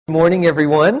Morning,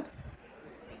 everyone.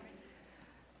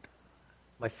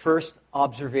 My first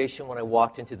observation when I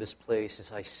walked into this place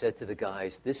is I said to the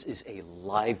guys, this is a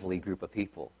lively group of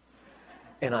people,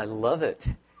 and I love it.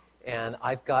 And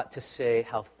I've got to say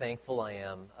how thankful I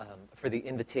am for the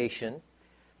invitation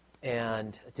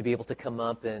and to be able to come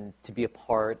up and to be a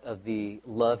part of the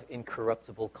Love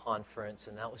Incorruptible Conference.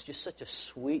 And that was just such a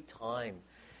sweet time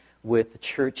with the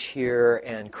church here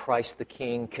and Christ the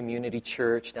King Community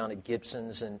Church down at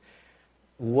Gibson's. And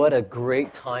what a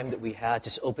great time that we had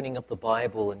just opening up the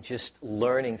Bible and just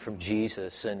learning from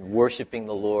Jesus and worshiping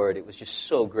the Lord. It was just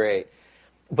so great.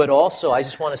 But also, I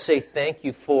just want to say thank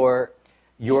you for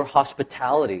your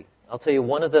hospitality. I'll tell you,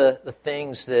 one of the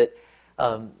things that,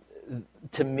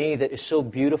 to me, that is so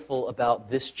beautiful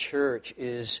about this church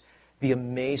is the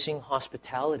amazing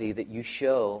hospitality that you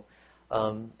show.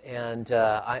 I'm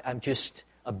just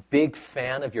a big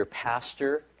fan of your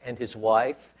pastor and his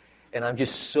wife, and I'm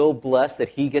just so blessed that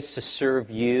he gets to serve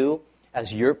you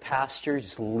as your pastor,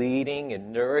 just leading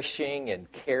and nourishing and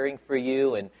caring for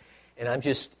you, and I'm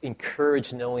just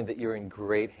encouraged knowing that you're in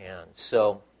great hands.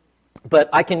 So, but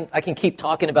I can keep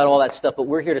talking about all that stuff, but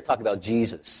we're here to talk about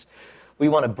Jesus. We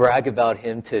want to brag about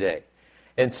him today.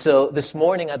 And so this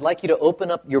morning, I'd like you to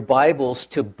open up your Bibles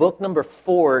to book number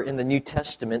 4 in the New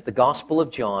Testament, the Gospel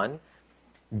of John,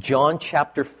 John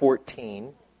chapter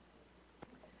 14.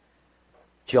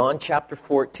 John chapter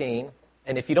 14.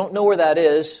 And if you don't know where that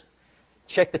is,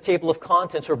 check the table of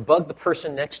contents or bug the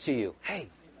person next to you. Hey,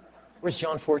 where's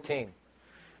John 14?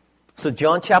 So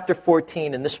John chapter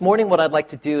 14. And this morning what I'd like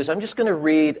to do is I'm just going to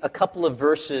read a couple of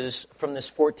verses from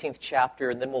this 14th chapter,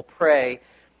 and then we'll pray.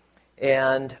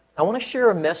 And I want to share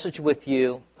a message with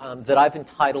you that I've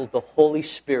entitled The Holy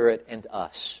Spirit and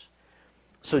Us.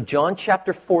 So John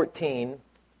chapter 14,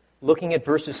 looking at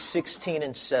verses 16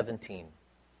 and 17.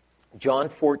 John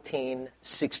 14,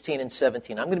 16 and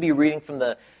 17. I'm going to be reading from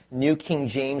the New King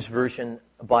James Version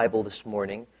Bible this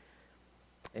morning.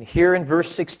 And here in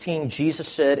verse 16, Jesus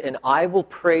said, "And I will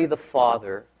pray the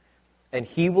Father, and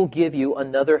he will give you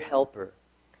another helper,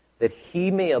 that he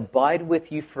may abide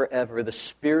with you forever, the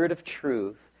Spirit of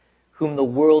truth, whom the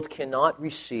world cannot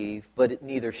receive, but it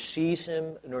neither sees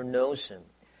him nor knows him.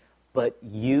 But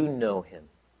you know him,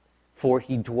 for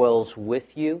he dwells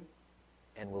with you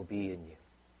and will be in you."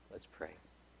 Let's pray.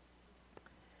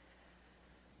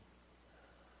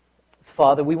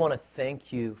 Father, we want to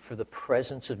thank you for the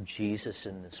presence of Jesus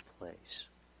in this place.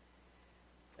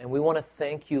 And we want to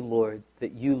thank you, Lord,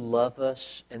 that you love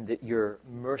us and that you're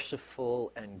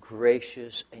merciful and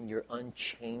gracious and you're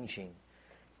unchanging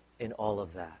in all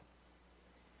of that.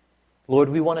 Lord,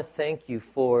 we want to thank you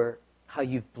for how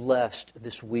you've blessed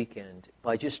this weekend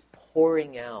by just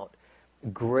pouring out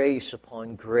grace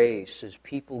upon grace as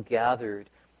people gathered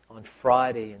on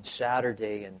Friday and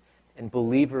Saturday, and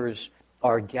believers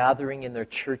are gathering in their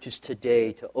churches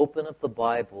today to open up the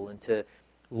Bible and to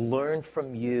learn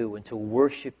from you and to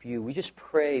worship you. We just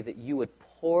pray that you would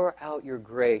pour out your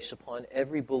grace upon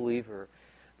every believer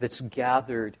that's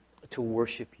gathered to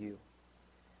worship you.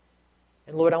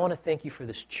 And Lord, I want to thank you for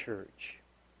this church.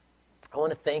 I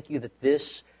want to thank you that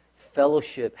this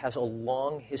fellowship has a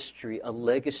long history, a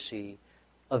legacy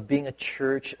of being a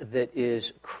church that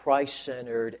is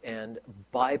Christ-centered and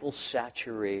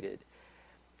Bible-saturated,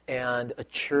 and a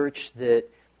church that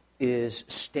is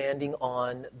standing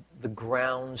on the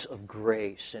grounds of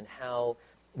grace and how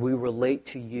we relate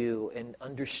to you and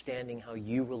understanding how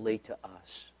you relate to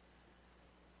us.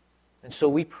 And so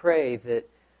we pray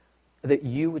that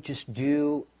you would just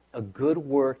do a good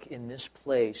work in this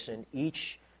place and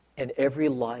each and every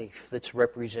life that's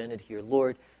represented here.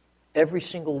 Lord, every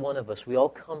single one of us, we all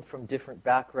come from different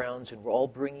backgrounds and we're all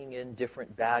bringing in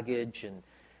different baggage, and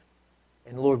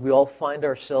Lord, we all find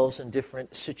ourselves in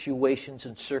different situations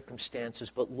and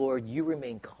circumstances, but Lord, you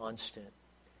remain constant.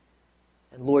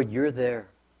 And Lord, you're there.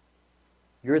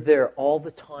 You're there all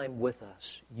the time with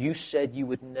us. You said you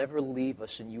would never leave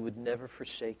us and you would never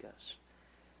forsake us.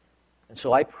 And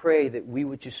so I pray that we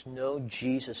would just know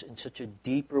Jesus in such a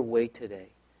deeper way today.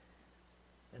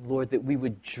 And Lord, that we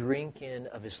would drink in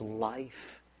of his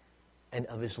life and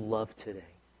of his love today.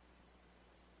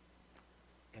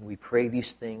 And we pray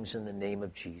these things in the name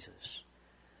of Jesus.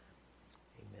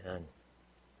 Amen.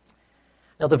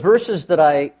 Now, the verses that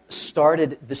I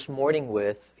started this morning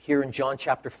with, here in John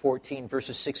chapter 14,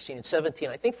 verses 16 and 17,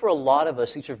 I think for a lot of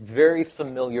us, these are very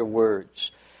familiar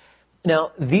words.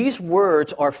 Now, these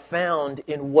words are found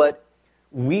in what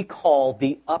we call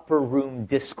the upper room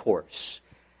discourse.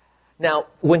 Now,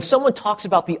 when someone talks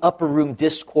about the upper room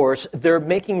discourse, they're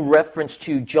making reference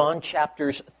to John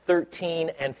chapters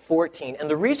 13 and 14. And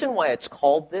the reason why it's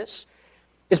called this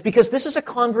is because this is a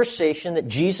conversation that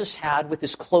Jesus had with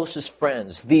his closest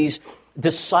friends, these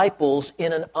disciples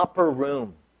in an upper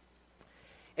room.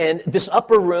 And this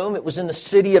upper room, it was in the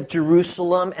city of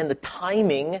Jerusalem, and the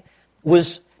timing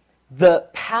was the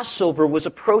Passover was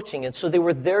approaching, and so they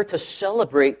were there to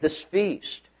celebrate this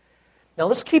feast. Now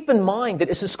let's keep in mind that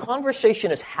as this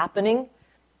conversation is happening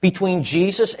between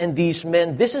Jesus and these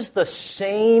men, this is the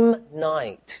same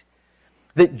night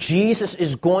that Jesus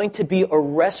is going to be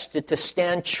arrested to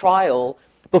stand trial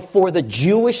before the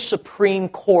Jewish Supreme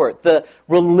Court, the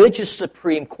religious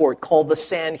Supreme Court called the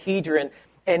Sanhedrin.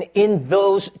 And in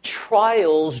those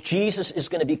trials, Jesus is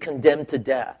going to be condemned to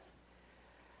death.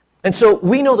 And so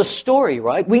we know the story,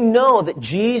 right? We know that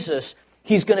Jesus,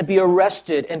 he's going to be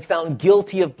arrested and found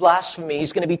guilty of blasphemy.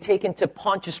 He's going to be taken to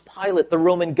Pontius Pilate, the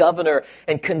Roman governor,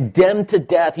 and condemned to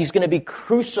death. He's going to be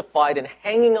crucified and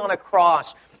hanging on a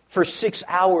cross for 6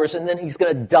 hours, and then he's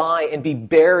going to die and be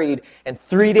buried, and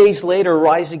 3 days later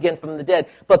rise again from the dead.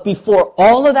 But before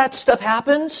all of that stuff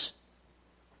happens,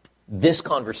 this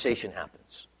conversation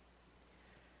happens.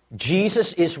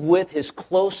 Jesus is with his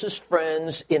closest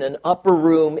friends in an upper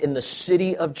room in the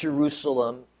city of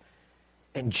Jerusalem,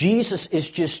 and Jesus is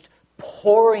just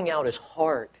pouring out his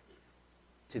heart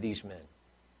to these men.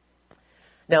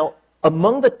 Now,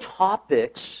 among the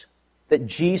topics that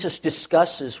Jesus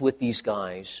discusses with these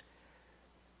guys,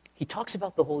 he talks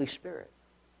about the Holy Spirit.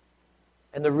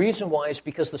 And the reason why is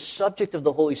because the subject of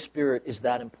the Holy Spirit is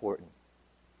that important.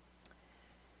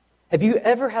 Have you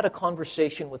ever had a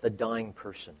conversation with a dying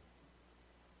person?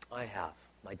 I have.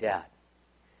 My dad.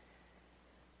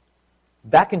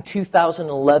 Back in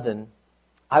 2011,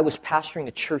 I was pastoring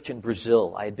a church in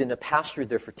Brazil. I had been a pastor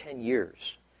there for 10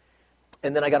 years.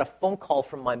 And then I got a phone call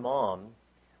from my mom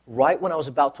right when I was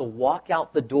about to walk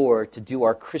out the door to do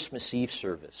our Christmas Eve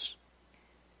service.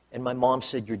 And my mom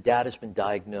said, "Your dad has been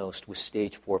diagnosed with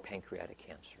stage 4 pancreatic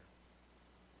cancer."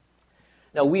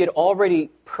 Now, we had already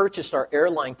purchased our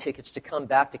airline tickets to come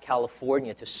back to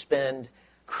California to spend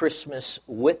Christmas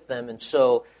with them. And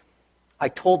so I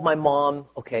told my mom,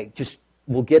 okay,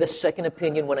 we'll get a second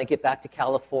opinion when I get back to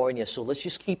California, so let's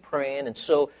just keep praying. And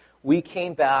so we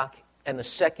came back, and the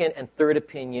second and third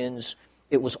opinions,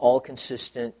 it was all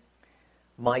consistent.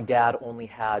 My dad only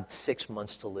had 6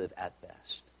 months to live at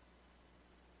best.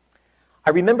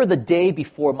 I remember the day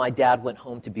before my dad went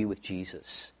home to be with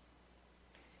Jesus.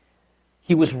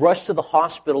 He was rushed to the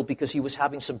hospital because he was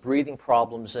having some breathing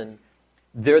problems, and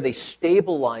there they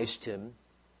stabilized him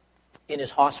in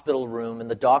his hospital room,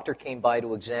 and the doctor came by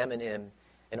to examine him,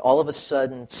 and all of a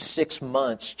sudden 6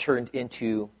 months turned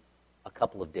into a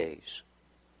couple of days.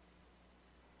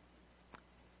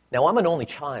 Now, I'm an only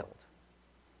child,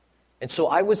 and so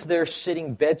I was there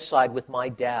sitting bedside with my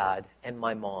dad and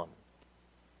my mom.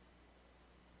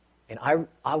 And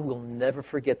I will never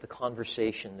forget the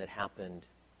conversation that happened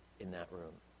in that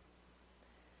room.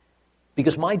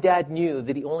 Because my dad knew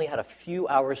that he only had a few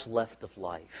hours left of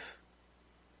life.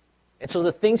 And so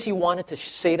the things he wanted to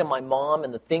say to my mom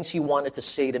and the things he wanted to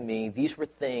say to me, these were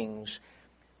things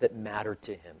that mattered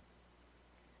to him.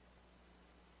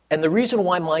 And the reason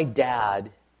why my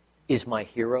dad is my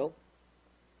hero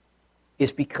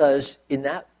is because in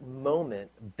that moment,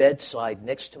 bedside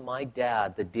next to my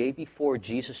dad, the day before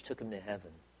Jesus took him to heaven,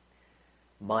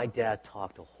 my dad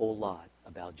talked a whole lot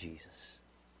about Jesus.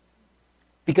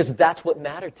 Because that's what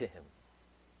mattered to him.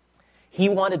 He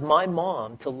wanted my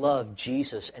mom to love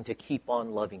Jesus and to keep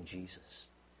on loving Jesus.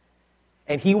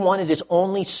 And he wanted his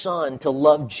only son to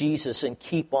love Jesus and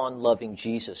keep on loving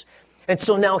Jesus. And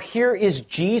so now here is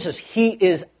Jesus. He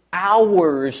is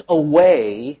hours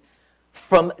away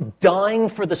from dying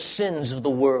for the sins of the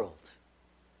world.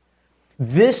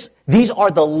 These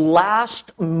are the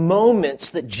last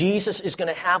moments that Jesus is going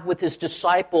to have with his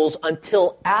disciples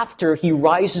until after he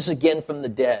rises again from the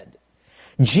dead.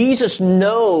 Jesus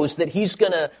knows that he's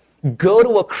going to go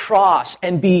to a cross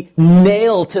and be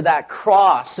nailed to that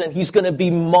cross, and he's going to be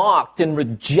mocked and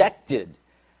rejected.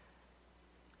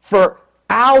 For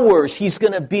hours, he's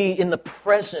going to be in the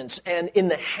presence and in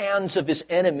the hands of his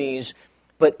enemies.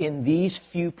 But in these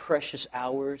few precious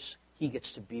hours, he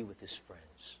gets to be with his friends.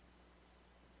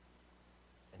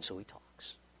 And so he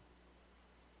talks.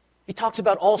 He talks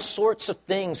about all sorts of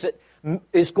things that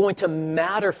is going to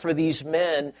matter for these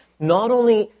men, not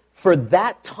only for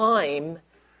that time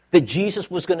that Jesus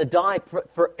was going to die,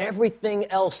 but for everything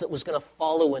else that was going to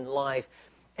follow in life.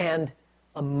 And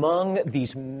among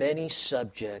these many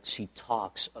subjects, he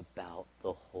talks about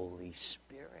the Holy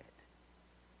Spirit.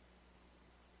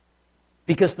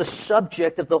 Because the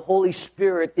subject of the Holy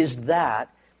Spirit is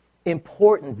that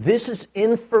important. This is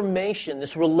information,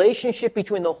 this relationship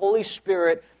between the Holy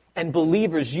Spirit and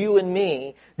believers, you and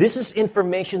me, this is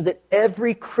information that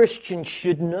every Christian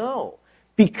should know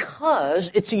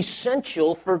because it's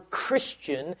essential for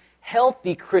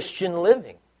healthy Christian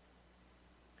living.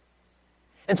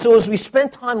 And so as we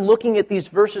spend time looking at these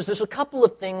verses, there's a couple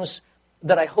of things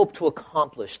that I hope to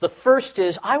accomplish. The first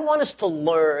is, I want us to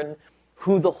learn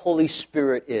who the Holy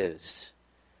Spirit is.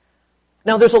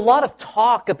 Now, there's a lot of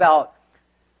talk about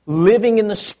living in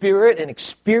the Spirit and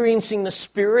experiencing the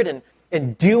Spirit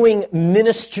and doing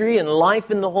ministry and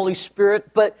life in the Holy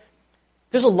Spirit, but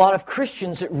there's a lot of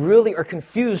Christians that really are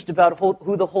confused about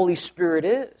who the Holy Spirit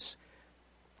is.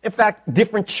 In fact,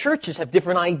 different churches have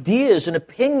different ideas and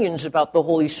opinions about the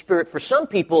Holy Spirit. For some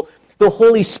people, the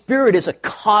Holy Spirit is a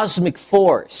cosmic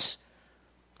force.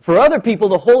 For other people,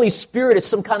 the Holy Spirit is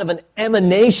some kind of an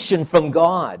emanation from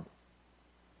God.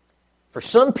 For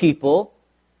some people,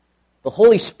 the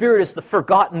Holy Spirit is the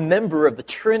forgotten member of the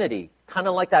Trinity, kind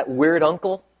of like that weird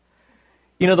uncle.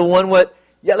 You know, the one with,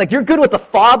 like you're good with the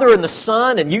Father and the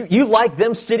Son, and you like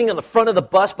them sitting on the front of the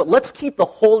bus, but let's keep the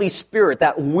Holy Spirit,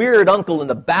 that weird uncle, in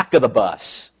the back of the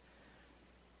bus.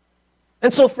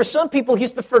 And so for some people,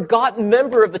 he's the forgotten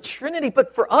member of the Trinity,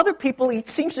 but for other people, he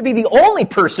seems to be the only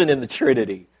person in the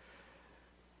Trinity.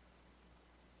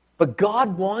 But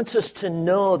God wants us to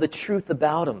know the truth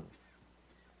about him.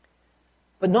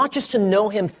 But not just to know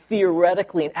him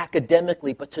theoretically and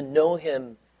academically, but to know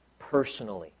him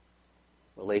personally,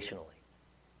 relationally.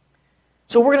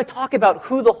 So we're going to talk about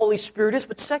who the Holy Spirit is,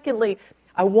 but secondly,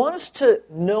 I want us to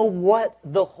know what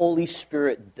the Holy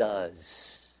Spirit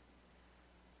does.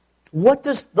 What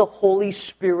does the Holy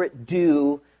Spirit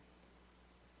do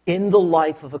in the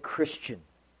life of a Christian?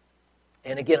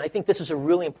 And again, I think this is a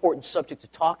really important subject to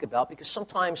talk about because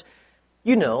sometimes,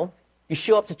 you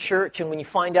show up to church and when you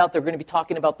find out they're going to be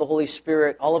talking about the Holy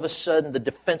Spirit, all of a sudden the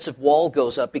defensive wall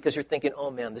goes up because you're thinking, oh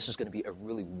man, this is going to be a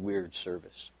really weird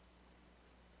service.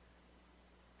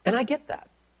 And I get that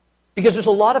because there's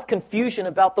a lot of confusion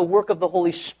about the work of the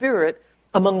Holy Spirit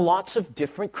among lots of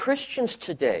different Christians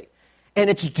today. And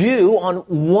it's due on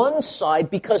one side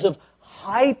because of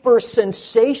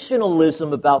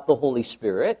hyper-sensationalism about the Holy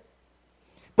Spirit.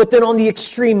 But then on the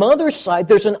extreme other side,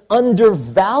 there's an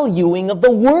undervaluing of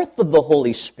the worth of the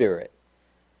Holy Spirit.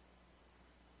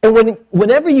 And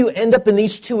whenever you end up in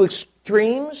these two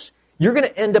extremes, you're going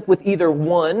to end up with either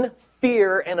one,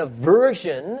 fear and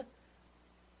aversion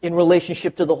in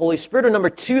relationship to the Holy Spirit, or number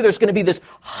two, there's going to be this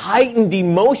heightened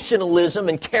emotionalism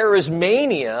and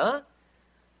charismania,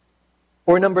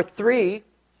 or number three,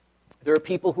 there are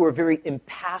people who are very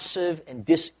impassive and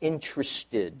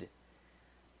disinterested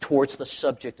towards the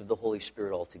subject of the Holy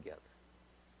Spirit altogether.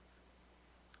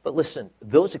 But listen,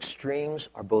 those extremes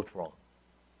are both wrong.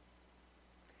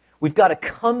 We've got to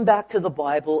come back to the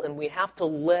Bible and we have to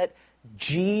let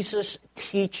Jesus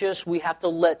teach us. We have to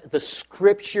let the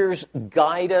Scriptures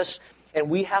guide us. And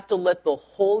we have to let the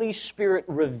Holy Spirit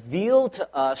reveal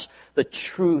to us the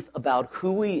truth about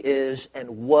who He is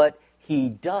and what He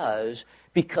does,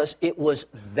 because it was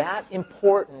that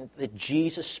important that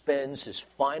Jesus spends His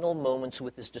final moments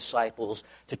with His disciples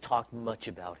to talk much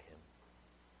about Him.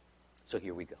 So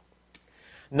here we go.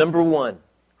 Number one,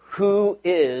 who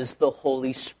is the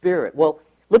Holy Spirit? Well,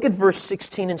 look at verse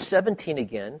 16 and 17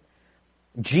 again.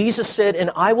 Jesus said, "And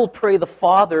I will pray the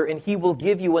Father, and He will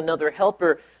give you another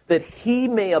helper, that He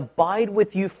may abide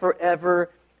with you forever,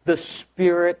 the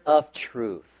Spirit of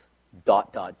truth." ...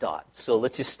 So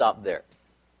let's just stop there.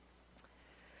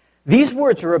 These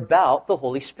words are about the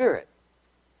Holy Spirit.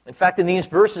 In fact, in these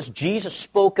verses, Jesus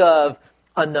spoke of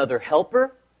another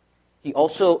helper. He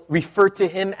also referred to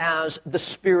Him as the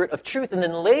Spirit of truth. And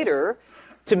then later,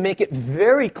 to make it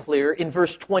very clear, in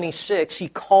verse 26, He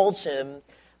calls Him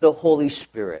the Holy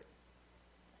Spirit.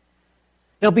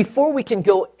 Now, before we can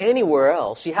go anywhere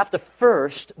else, you have to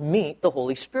first meet the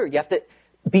Holy Spirit. You have to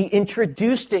be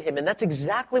introduced to Him. And that's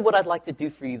exactly what I'd like to do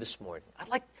for you this morning. I'd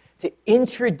like to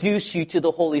introduce you to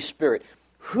the Holy Spirit.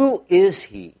 Who is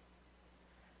He?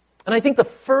 And I think the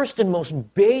first and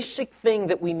most basic thing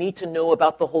that we need to know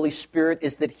about the Holy Spirit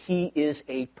is that He is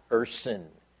a person.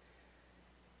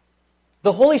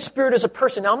 The Holy Spirit is a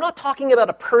person. Now, I'm not talking about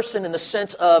a person in the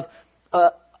sense of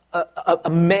a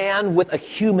man with a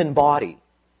human body.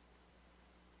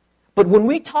 But when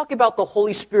we talk about the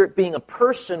Holy Spirit being a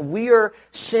person, we are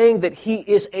saying that He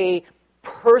is a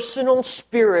personal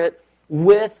spirit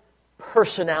with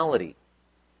personality.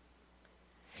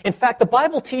 In fact, the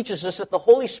Bible teaches us that the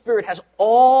Holy Spirit has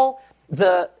all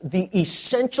the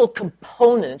essential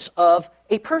components of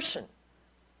a person.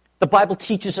 The Bible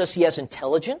teaches us He has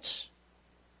intelligence,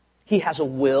 He has a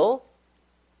will,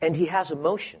 and He has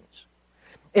emotions.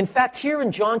 In fact, here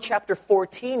in John chapter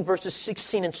 14, verses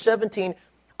 16 and 17,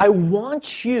 I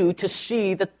want you to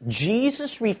see that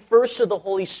Jesus refers to the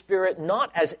Holy Spirit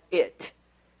not as it,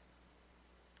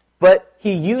 but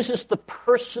he uses the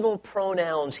personal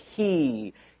pronouns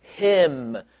he,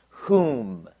 him,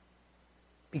 whom,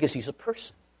 because he's a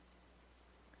person.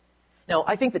 Now,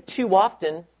 I think that too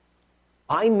often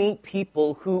I meet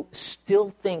people who still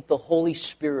think the Holy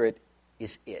Spirit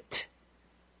is it,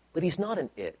 but he's not an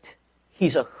it.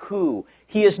 He's a who.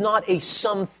 He is not a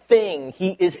something.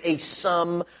 He is a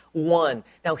someone.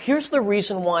 Now, here's the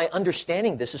reason why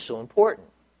understanding this is so important.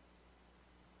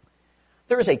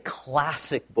 There is a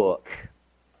classic book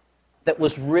that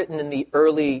was written in the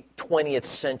early 20th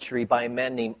century by a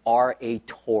man named R.A.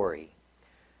 Torrey.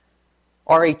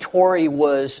 R.A. Torrey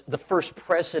was the first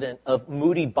president of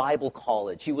Moody Bible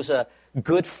College. He was a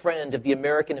good friend of the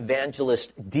American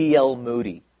evangelist D.L.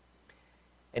 Moody.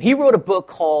 And he wrote a book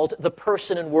called The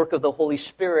Person and Work of the Holy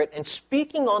Spirit. And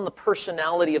speaking on the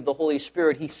personality of the Holy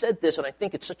Spirit, he said this, and I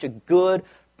think it's such a good,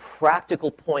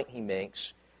 practical point he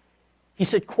makes. He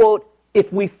said, quote,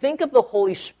 "If we think of the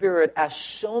Holy Spirit as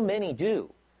so many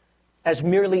do, as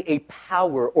merely a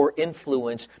power or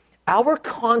influence, our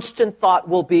constant thought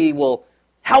will be, well,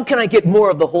 how can I get more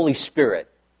of the Holy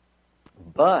Spirit?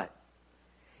 But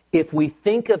if we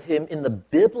think of him in the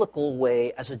biblical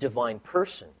way as a divine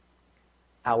person,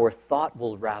 our thought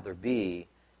will rather be,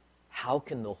 how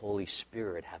can the Holy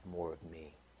Spirit have more of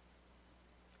me?"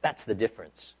 That's the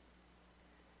difference.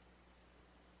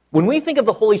 When we think of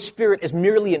the Holy Spirit as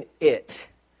merely an it,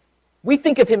 we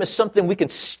think of him as something we can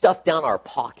stuff down our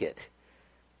pocket.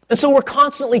 And so we're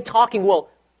constantly talking, well,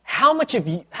 how much of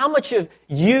the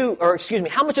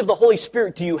Holy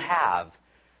Spirit do you have?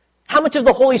 How much of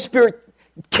the Holy Spirit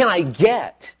can I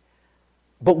get?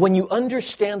 But when you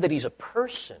understand that he's a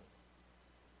person,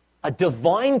 a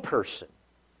divine person,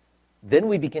 then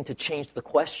we begin to change the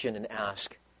question and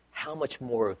ask, how much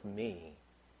more of me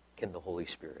can the Holy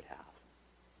Spirit have?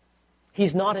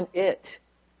 He's not an it.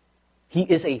 He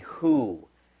is a who.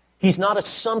 He's not a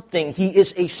something. He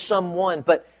is a someone.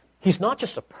 But he's not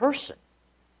just a person.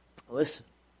 Listen,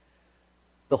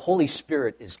 the Holy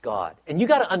Spirit is God. And you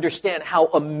got to understand how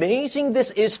amazing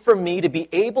this is for me to be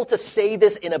able to say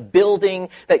this in a building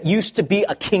that used to be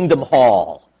a Kingdom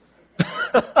Hall.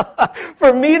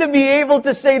 For me to be able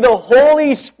to say the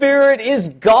Holy Spirit is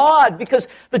God, because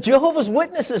the Jehovah's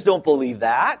Witnesses don't believe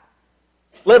that,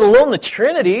 let alone the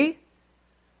Trinity.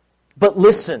 But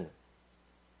listen,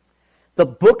 the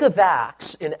book of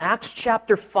Acts, in Acts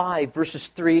chapter 5, verses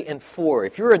 3 and 4,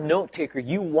 if you're a note taker,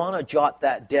 you want to jot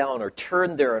that down or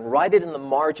turn there and write it in the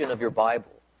margin of your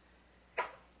Bible.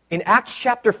 In Acts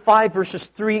chapter 5, verses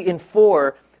 3 and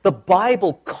 4, the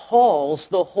Bible calls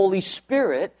the Holy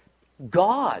Spirit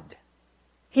God.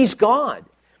 He's God.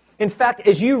 In fact,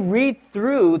 as you read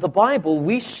through the Bible,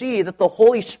 we see that the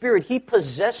Holy Spirit, he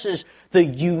possesses the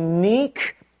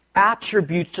unique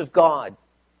attributes of God.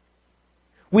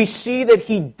 We see that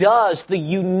he does the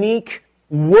unique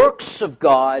works of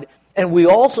God, and we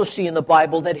also see in the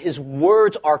Bible that his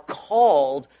words are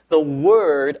called the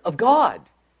Word of God.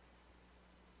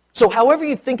 So however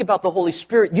you think about the Holy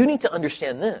Spirit, you need to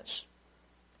understand this.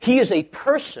 He is a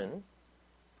person,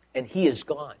 and he is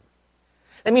God.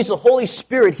 That means the Holy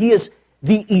Spirit, he is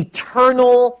the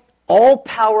eternal,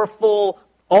 all-powerful,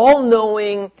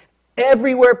 all-knowing,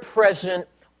 everywhere present,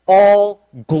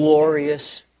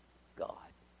 all-glorious God.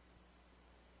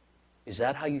 Is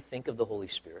that how you think of the Holy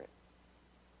Spirit?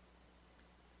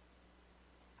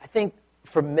 I think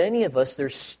for many of us,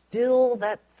 there's still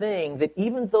that thing that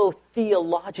even though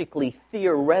theologically,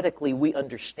 theoretically, we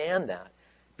understand that,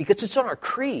 because it's on our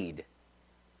creed,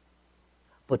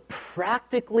 but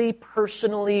practically,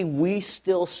 personally, we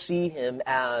still see him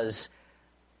as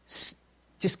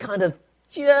just kind of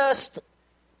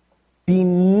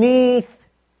beneath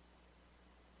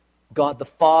God the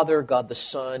Father, God the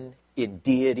Son, in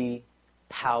deity,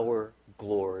 power,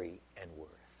 glory, and worth.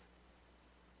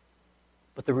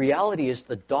 But the reality is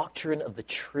the doctrine of the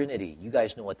Trinity. You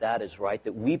guys know what that is, right?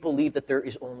 That we believe that there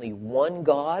is only one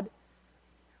God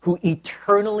who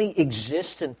eternally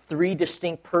exists in three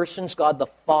distinct persons, God the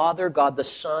Father, God the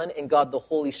Son, and God the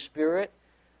Holy Spirit.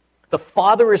 The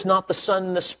Father is not the Son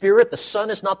and the Spirit. The Son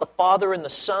is not the Father and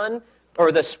the Son,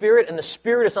 or the Spirit, and the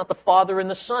Spirit is not the Father and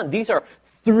the Son. These are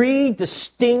three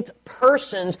distinct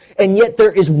persons, and yet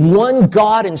there is one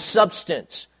God in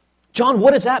substance. John,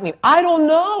 what does that mean? I don't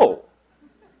know.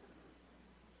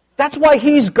 That's why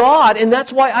he's God, and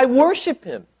that's why I worship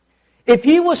him. If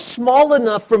he was small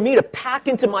enough for me to pack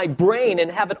into my brain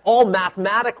and have it all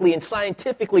mathematically and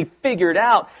scientifically figured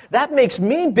out, that makes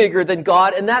me bigger than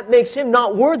God, and that makes him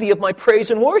not worthy of my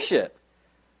praise and worship.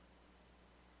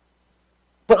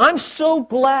 But I'm so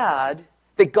glad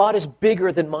that God is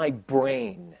bigger than my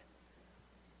brain.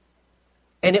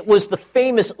 And it was the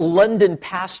famous London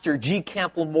pastor, G.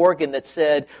 Campbell Morgan, that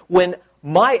said, "When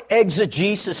my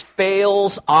exegesis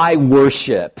fails, I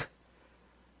worship."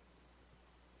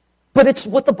 But it's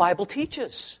what the Bible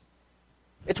teaches.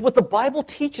 It's what the Bible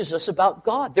teaches us about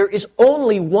God. There is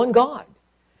only one God.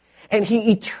 And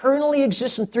he eternally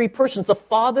exists in three persons, the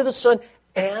Father, the Son,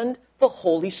 and the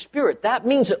Holy Spirit. That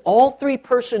means that all three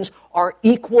persons are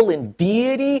equal in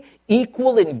deity,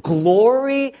 equal in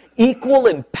glory, equal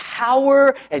in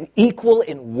power, and equal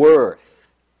in worth.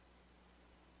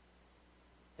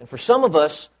 And for some of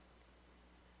us,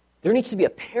 there needs to be a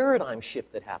paradigm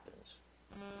shift that happens.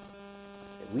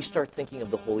 And we start thinking of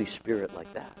the Holy Spirit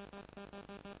like that.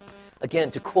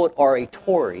 Again, to quote R.A.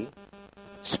 Torrey,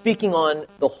 speaking on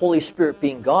the Holy Spirit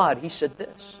being God, he said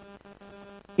this: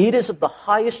 "It is of the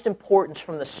highest importance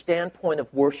from the standpoint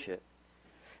of worship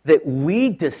that we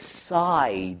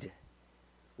decide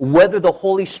whether the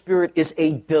Holy Spirit is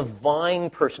a divine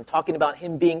person," talking about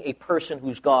him being a person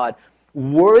who's God,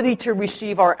 "worthy to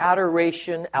receive our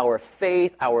adoration, our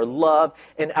faith, our love,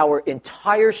 and our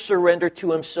entire surrender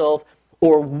to himself,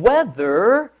 or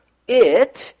whether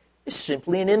it is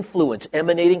simply an influence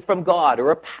emanating from God,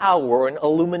 or a power or an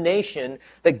illumination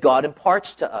that God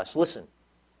imparts to us." Listen,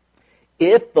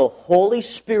 if the Holy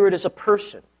Spirit is a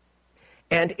person,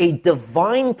 and a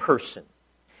divine person,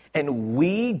 and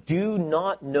we do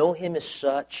not know him as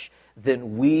such,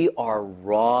 then we are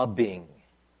robbing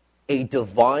a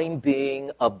divine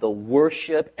being of the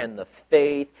worship and the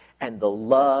faith and the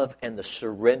love and the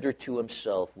surrender to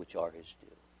himself, which are his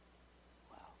due.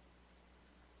 Wow.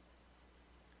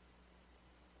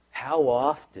 How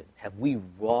often have we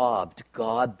robbed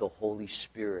God the Holy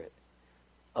Spirit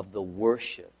of the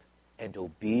worship and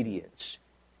obedience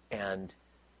and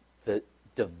the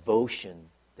devotion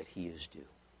that he is due?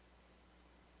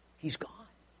 He's God.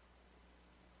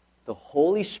 The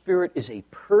Holy Spirit is a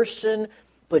person,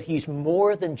 but he's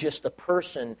more than just a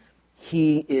person.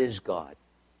 He is God.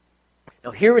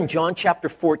 Now here in John chapter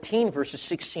 14, verses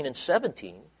 16 and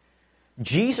 17,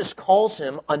 Jesus calls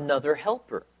him another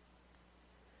helper.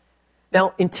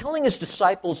 Now, in telling his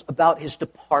disciples about his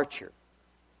departure,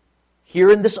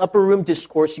 here in this upper room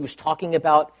discourse, he was talking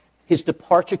about his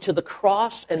departure to the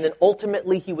cross, and then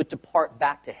ultimately he would depart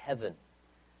back to heaven.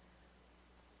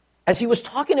 As he was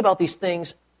talking about these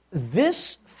things,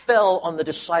 this fell on the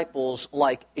disciples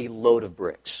like a load of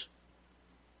bricks.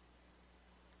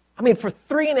 I mean, for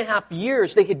 3.5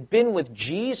 years, they had been with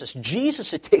Jesus.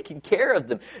 Jesus had taken care of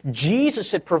them.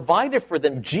 Jesus had provided for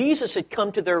them. Jesus had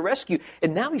come to their rescue.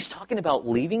 And now he's talking about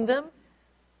leaving them?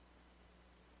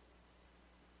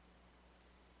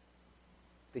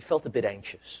 They felt a bit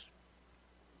anxious.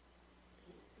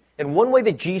 And one way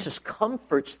that Jesus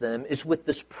comforts them is with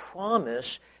this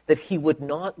promise that he would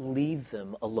not leave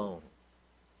them alone.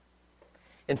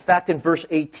 In fact, in verse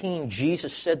 18,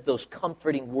 Jesus said those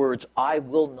comforting words, "I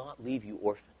will not leave you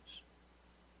orphans."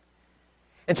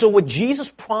 And so what Jesus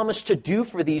promised to do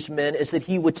for these men is that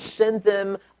he would send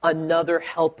them another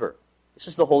helper. This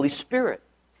is the Holy Spirit.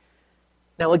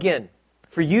 Now again,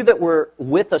 for you that were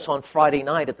with us on Friday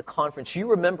night at the conference, you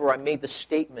remember I made the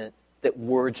statement that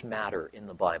words matter in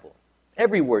the Bible.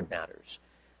 Every word matters.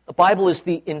 The Bible is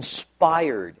the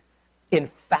inspired,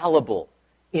 infallible,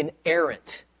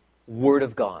 inerrant Word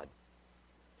of God.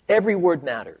 Every word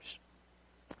matters.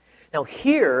 Now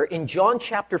here in John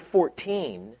chapter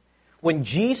 14, when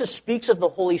Jesus speaks of the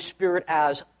Holy Spirit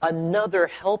as another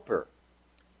helper,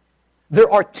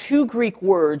 there are two Greek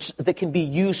words that can be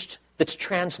used that's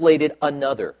translated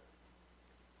another.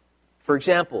 For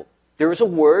example, there is a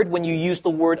word, when you use the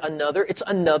word another, it's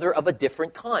another of a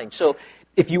different kind. So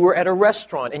if you were at a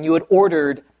restaurant and you had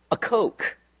ordered a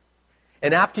Coke,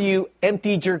 and after you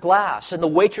emptied your glass, and the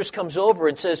waitress comes over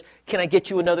and says, "Can I get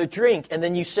you another drink?" And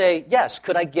then you say, "Yes,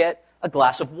 could I get a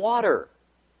glass of water?"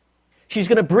 She's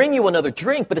going to bring you another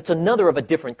drink, but it's another of a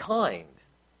different kind.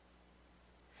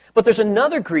 But there's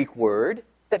another Greek word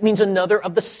that means another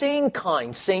of the same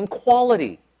kind, same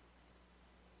quality.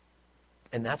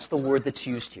 And that's the word that's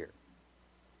used here.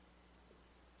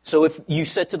 So if you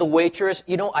said to the waitress,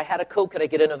 "I had a Coke, could I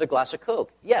get another glass of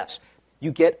Coke?" Yes.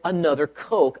 You get another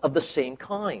Coke of the same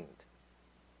kind.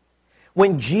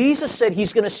 When Jesus said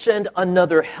he's going to send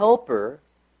another helper,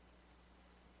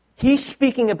 he's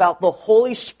speaking about the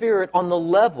Holy Spirit on the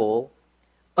level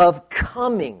of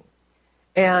coming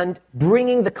and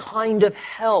bringing the kind of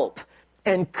help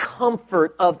and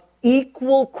comfort of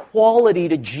equal quality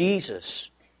to Jesus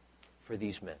for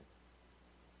these men.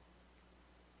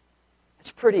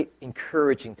 It's pretty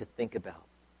encouraging to think about.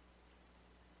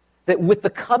 That with the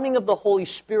coming of the Holy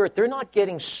Spirit, they're not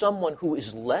getting someone who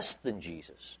is less than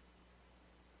Jesus.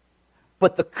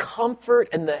 But the comfort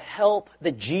and the help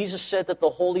that Jesus said that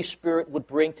the Holy Spirit would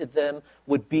bring to them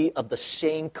would be of the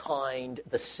same kind,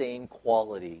 the same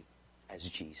quality as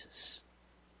Jesus.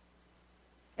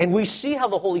 And we see how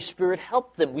the Holy Spirit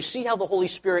helped them. We see how the Holy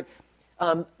Spirit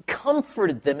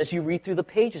comforted them as you read through the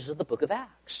pages of the book of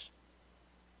Acts.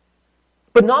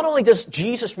 But not only does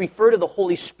Jesus refer to the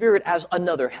Holy Spirit as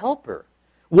another helper,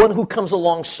 one who comes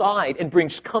alongside and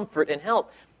brings comfort and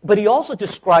help, but he also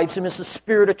describes him as the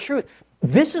Spirit of truth.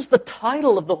 This is the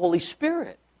title of the Holy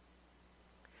Spirit.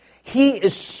 He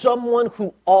is someone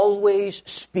who always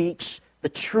speaks the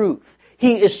truth.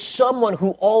 He is someone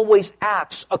who always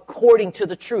acts according to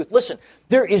the truth. Listen,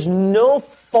 there is no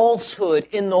falsehood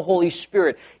in the Holy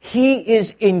Spirit. He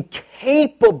is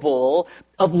incapable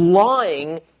of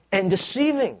lying and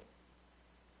deceiving.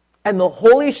 And the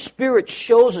Holy Spirit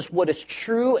shows us what is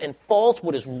true and false,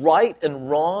 what is right and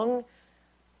wrong,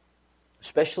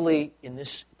 especially in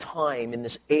this time, in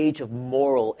this age of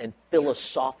moral and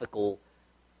philosophical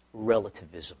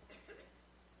relativism,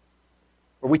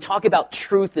 where we talk about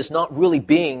truth as not really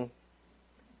being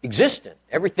existent.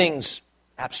 Everything's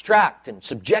abstract and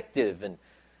subjective, and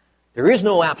there is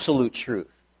no absolute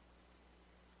truth.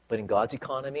 But in God's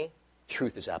economy,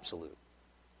 truth is absolute.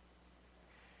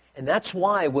 And that's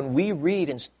why when we read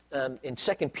in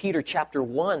 2 Peter chapter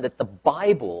 1 that the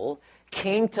Bible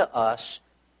came to us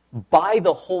by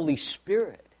the Holy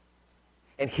Spirit,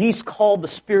 and He's called the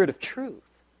Spirit of truth,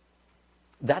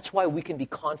 that's why we can be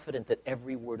confident that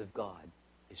every word of God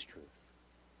is truth.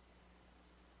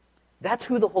 That's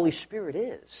who the Holy Spirit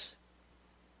is.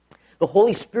 The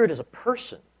Holy Spirit is a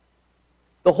person.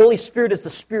 The Holy Spirit is the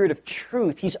Spirit of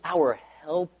truth. He's our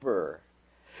helper.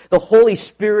 The Holy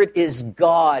Spirit is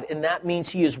God, and that means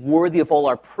He is worthy of all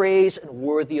our praise and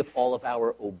worthy of all of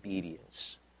our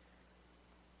obedience.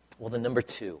 Well, then number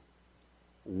two,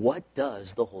 what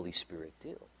does the Holy Spirit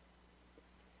do?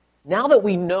 Now that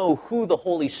we know who the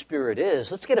Holy Spirit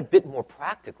is, let's get a bit more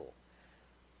practical.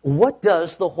 What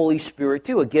does the Holy Spirit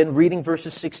do? Again, reading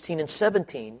verses 16 and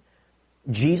 17,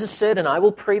 Jesus said, "And I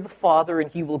will pray the Father, and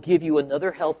He will give you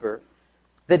another helper,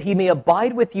 that He may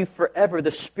abide with you forever,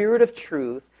 the Spirit of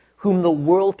truth, whom the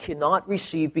world cannot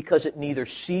receive because it neither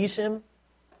sees Him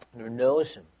nor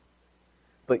knows Him.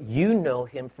 But you know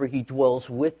Him, for He dwells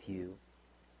with you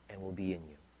and will be in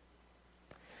you."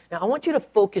 Now, I want you to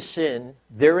focus in,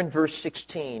 there in verse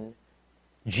 16,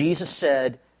 Jesus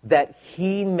said that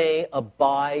He may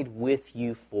abide with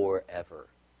you forever.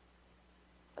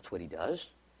 That's what He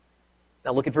does.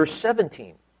 Now look at verse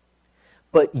 17.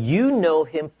 "But you know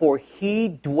Him, for He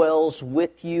dwells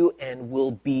with you and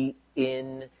will be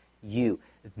in you."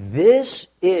 This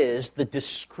is the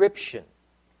description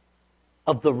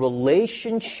of the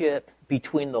relationship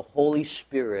between the Holy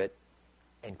Spirit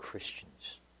and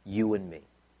Christians, you and me.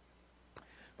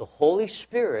 The Holy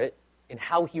Spirit, and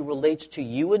how He relates to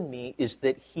you and me, is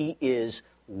that He is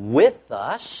with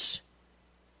us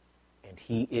and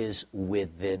He is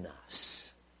within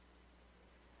us.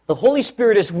 The Holy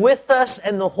Spirit is with us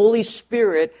and the Holy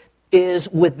Spirit is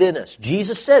within us.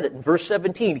 Jesus said it in verse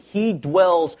 17. He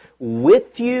dwells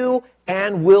with you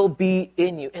and will be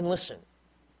in you. And listen,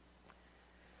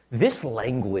 this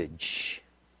language,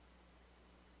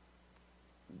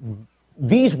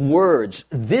 these words,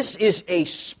 this is a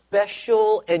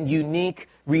special and unique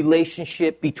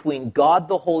relationship between God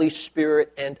the Holy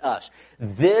Spirit and us.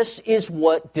 This is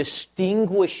what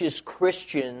distinguishes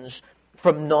Christians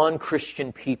from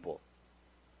non-Christian people.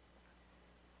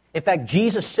 In fact,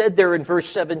 Jesus said there in verse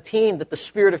 17 that the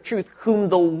Spirit of truth, whom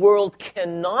the world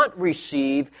cannot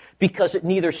receive because it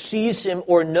neither sees Him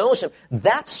or knows Him,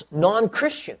 that's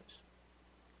non-Christians.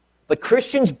 But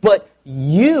Christians, but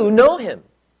you know Him,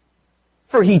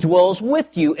 for He dwells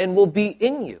with you and will be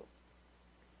in you.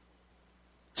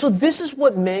 So this is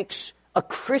what makes a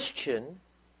Christian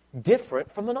different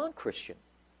from a non-Christian.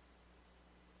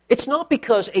 It's not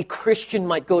because a Christian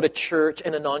might go to church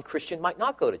and a non-Christian might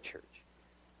not go to church.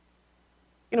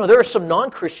 You know, there are some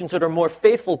non-Christians that are more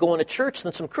faithful going to church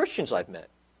than some Christians I've met.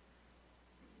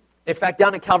 In fact,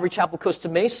 down at Calvary Chapel, Costa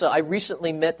Mesa, I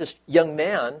recently met this young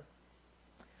man,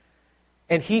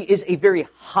 and he is a very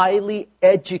highly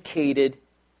educated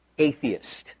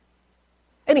atheist.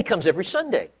 And he comes every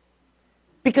Sunday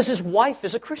because his wife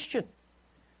is a Christian.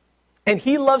 And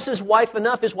he loves his wife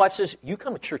enough, his wife says, "You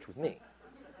come to church with me."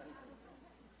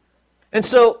 And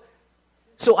so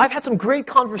I've had some great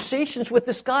conversations with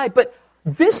this guy, but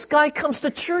this guy comes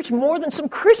to church more than some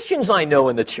Christians I know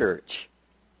in the church.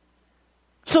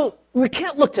 So we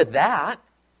can't look to that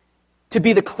to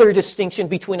be the clear distinction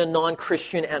between a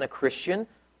non-Christian and a Christian,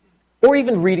 or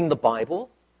even reading the Bible,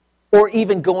 or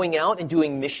even going out and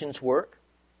doing missions work.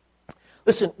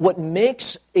 Listen, what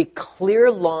makes a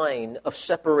clear line of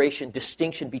separation,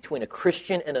 distinction between a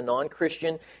Christian and a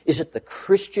non-Christian is that the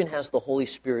Christian has the Holy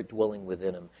Spirit dwelling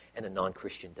within him and a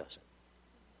non-Christian doesn't.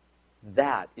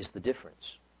 That is the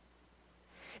difference.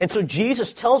 And so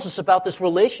Jesus tells us about this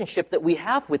relationship that we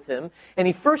have with him, and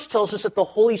he first tells us that the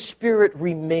Holy Spirit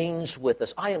remains with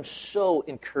us. I am so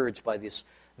encouraged by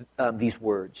these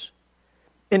words.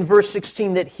 In verse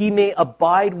 16, that he may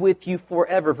abide with you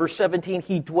forever. Verse 17,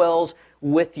 he dwells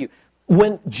with you.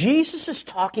 When Jesus is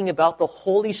talking about the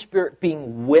Holy Spirit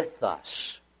being with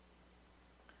us,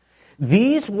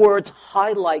 these words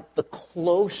highlight the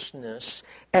closeness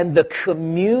and the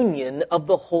communion of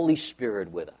the Holy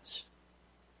Spirit with us.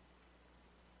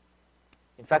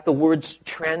 In fact, the words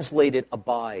translated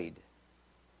abide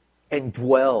and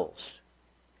dwells,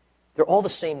 they're all the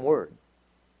same word.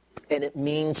 And it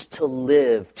means to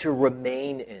live, to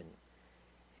remain in.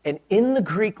 And in the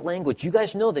Greek language, you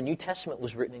guys know the New Testament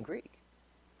was written in Greek.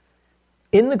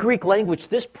 In the Greek language,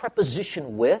 this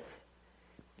preposition with,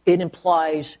 it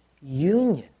implies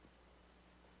union,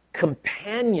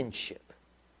 companionship,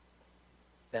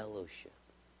 fellowship.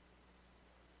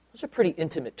 Those are pretty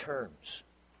intimate terms.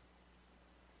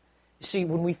 You see,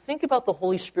 when we think about the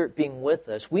Holy Spirit being with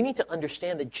us, we need to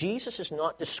understand that Jesus is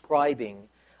not describing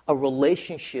a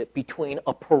relationship between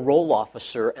a parole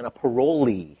officer and a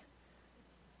parolee.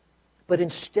 But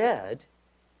instead,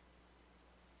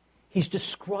 he's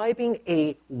describing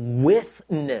a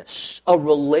withness, a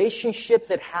relationship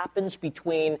that happens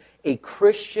between a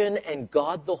Christian and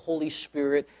God the Holy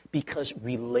Spirit because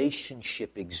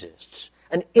relationship exists,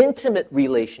 an intimate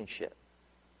relationship.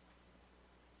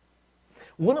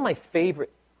 One of my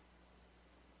favorite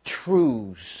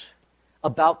truths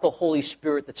about the Holy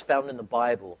Spirit that's found in the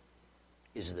Bible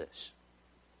is this.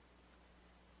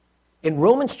 In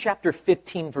Romans chapter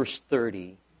 15, verse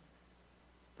 30,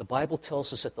 the Bible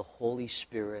tells us that the Holy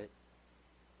Spirit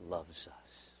loves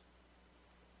us.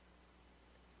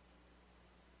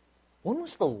 When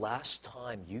was the last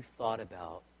time you thought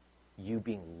about you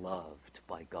being loved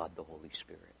by God the Holy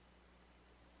Spirit?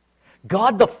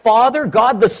 God the Father,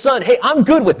 God the Son. Hey, I'm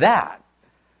good with that.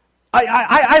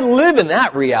 I live in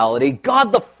that reality.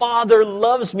 God the Father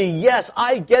loves me. Yes,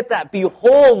 I get that.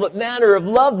 Behold, what manner of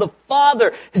love the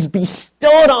Father has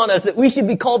bestowed on us that we should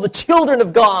be called the children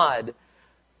of God.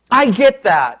 I get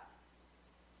that.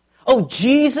 Oh,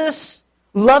 Jesus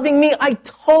loving me, I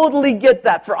totally get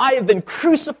that. For I have been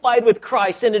crucified with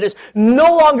Christ, and it is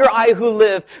no longer I who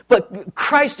live, but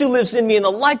Christ who lives in me. And the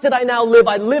life that I now live,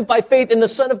 I live by faith in the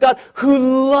Son of God who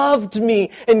loved me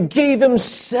and gave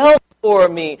himself for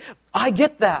me. I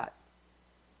get that.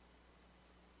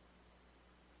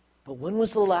 But when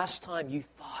was the last time you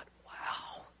thought,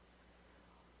 wow,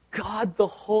 God the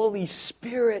Holy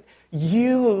Spirit,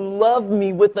 you love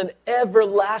me with an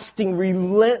everlasting,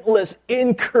 relentless,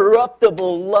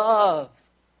 incorruptible love.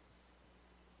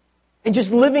 And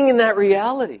just living in that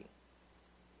reality.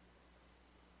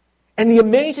 And the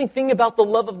amazing thing about the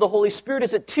love of the Holy Spirit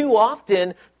is that too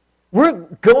often we're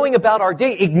going about our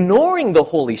day ignoring the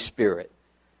Holy Spirit,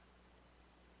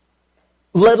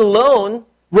 let alone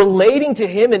relating to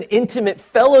him in intimate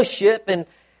fellowship.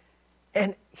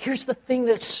 And here's the thing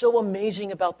that's so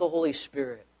amazing about the Holy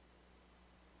Spirit.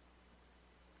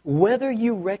 Whether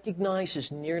you recognize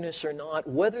his nearness or not,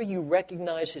 whether you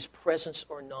recognize his presence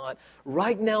or not,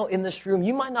 right now in this room,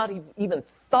 you might not have even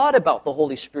thought about the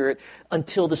Holy Spirit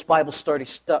until this Bible study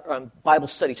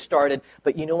started.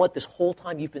 But you know what? This whole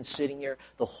time you've been sitting here,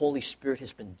 the Holy Spirit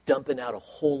has been dumping out a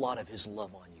whole lot of his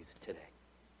love on you today.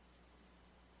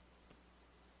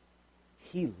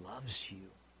 He loves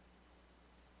you.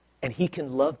 And he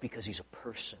can love because he's a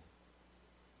person.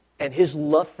 And his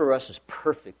love for us is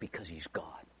perfect because he's God.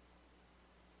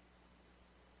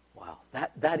 Wow,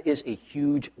 that is a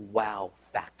huge wow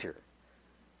factor.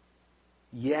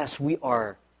 Yes, we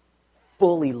are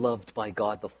fully loved by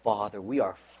God the Father. We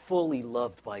are fully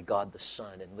loved by God the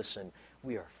Son. And listen,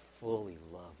 we are fully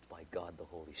loved by God the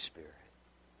Holy Spirit.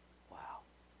 Wow.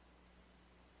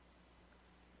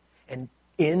 And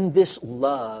in this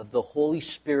love, the Holy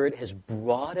Spirit has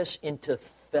brought us into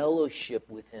fellowship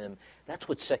with him. That's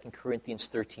what 2 Corinthians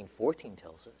 13:14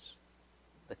 tells us.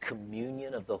 The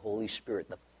communion of the Holy Spirit,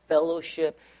 the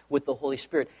fellowship with the Holy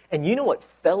Spirit. And you know what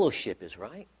fellowship is,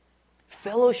 right?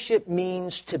 Fellowship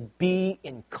means to be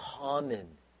in common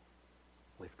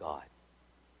with God,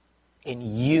 in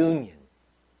union.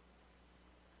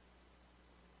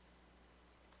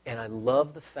 And I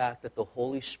love the fact that the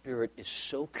Holy Spirit is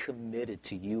so committed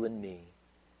to you and me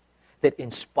that in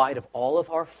spite of all of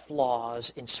our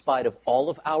flaws, in spite of all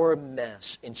of our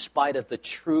mess, in spite of the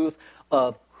truth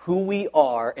of who we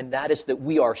are, and that is that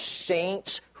we are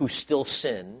saints who still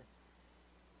sin,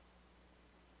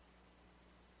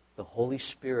 the Holy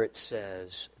Spirit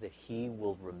says that He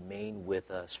will remain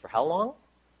with us for how long?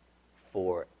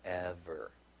 Forever.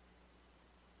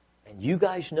 And you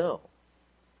guys know,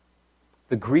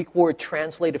 the Greek word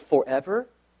translated forever,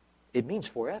 it means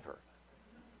forever.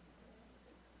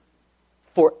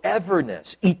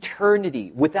 Foreverness,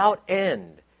 eternity, without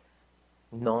end,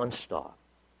 nonstop.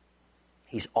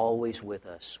 He's always with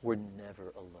us. We're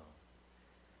never alone.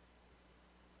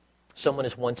 Someone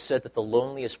has once said that the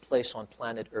loneliest place on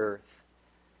planet Earth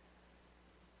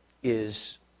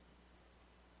is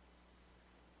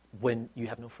when you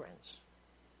have no friends.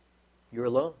 You're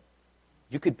alone.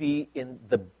 You could be in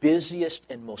the busiest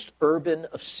and most urban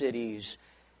of cities,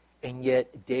 and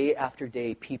yet day after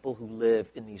day, people who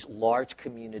live in these large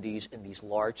communities, in these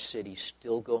large cities,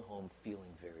 still go home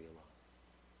feeling very alone.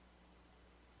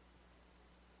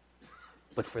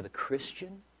 But for the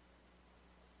Christian,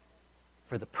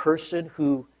 for the person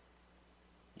who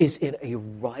is in a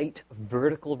right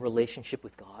vertical relationship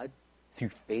with God through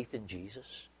faith in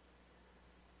Jesus,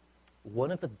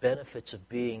 one of the benefits of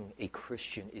being a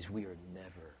Christian is we are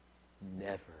never,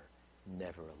 never,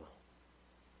 never alone.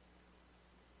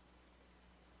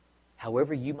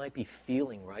 However you might be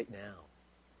feeling right now,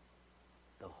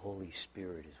 the Holy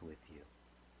Spirit is with you.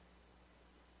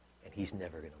 And He's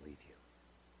never going to leave you.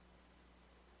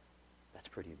 That's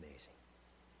pretty amazing.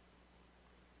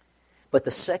 But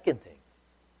the second thing,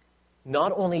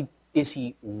 not only is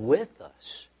He with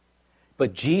us,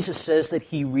 but Jesus says that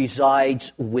He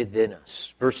resides within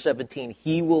us. Verse 17,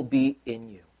 He will be in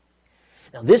you.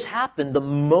 Now this happened the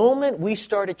moment we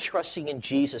started trusting in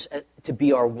Jesus to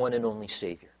be our one and only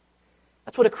Savior.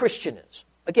 That's what a Christian is.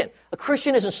 Again, a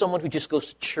Christian isn't someone who just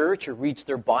goes to church or reads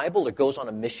their Bible or goes on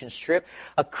a missions trip.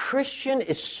 A Christian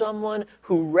is someone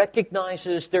who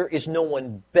recognizes there is no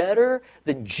one better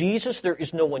than Jesus. There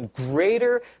is no one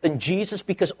greater than Jesus,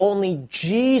 because only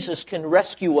Jesus can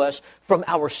rescue us from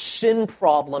our sin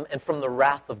problem and from the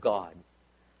wrath of God.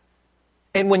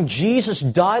 And when Jesus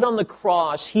died on the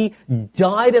cross, He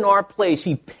died in our place.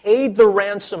 He paid the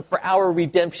ransom for our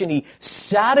redemption. He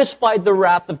satisfied the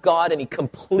wrath of God, and He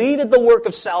completed the work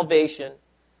of salvation.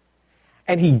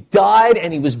 And He died,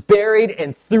 and He was buried,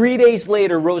 and 3 days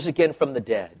later rose again from the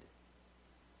dead.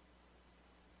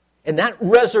 And that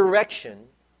resurrection,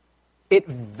 it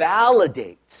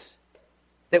validates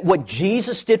that what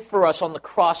Jesus did for us on the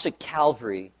cross at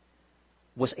Calvary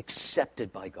was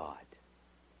accepted by God.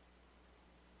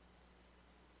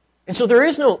 And so there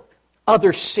is no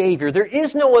other Savior. There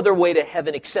is no other way to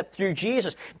heaven except through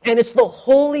Jesus. And it's the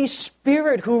Holy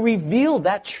Spirit who revealed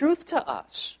that truth to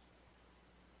us.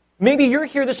 Maybe you're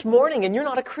here this morning and you're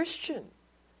not a Christian.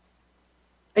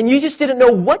 And you just didn't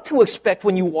know what to expect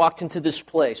when you walked into this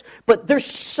place. But there's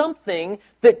something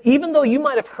that even though you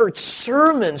might have heard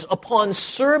sermons upon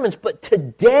sermons, but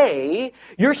today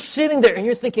you're sitting there and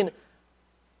you're thinking,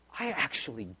 I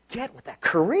actually get what that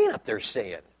Korean up there's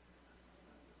saying.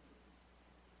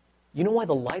 You know why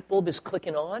the light bulb is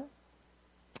clicking on?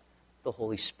 The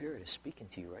Holy Spirit is speaking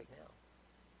to you right now.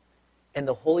 And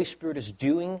the Holy Spirit is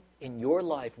doing in your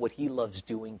life what He loves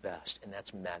doing best, and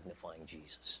that's magnifying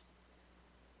Jesus.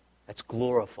 That's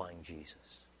glorifying Jesus.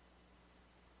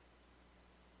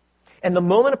 And the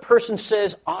moment a person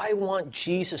says, I want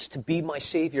Jesus to be my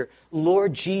Savior,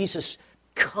 Lord Jesus,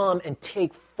 come and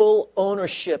take full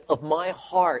ownership of my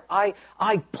heart. I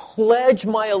pledge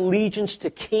my allegiance to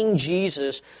King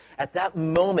Jesus. At that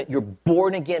moment, you're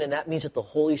born again, and that means that the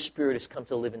Holy Spirit has come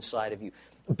to live inside of you.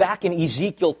 Back in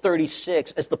Ezekiel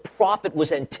 36, as the prophet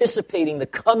was anticipating the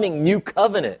coming new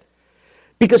covenant,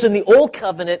 because in the old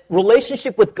covenant,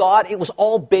 relationship with God, it was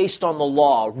all based on the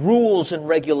law, rules and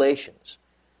regulations.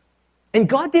 And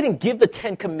God didn't give the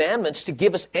Ten Commandments to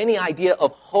give us any idea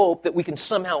of hope that we can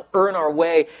somehow earn our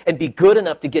way and be good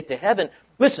enough to get to heaven.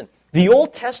 Listen, the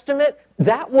Old Testament,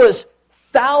 that was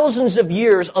thousands of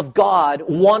years of God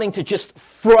wanting to just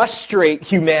frustrate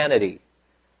humanity.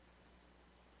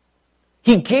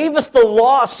 He gave us the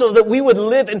law so that we would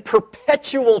live in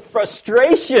perpetual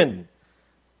frustration.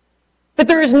 That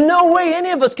there is no way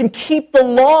any of us can keep the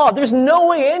law. There's no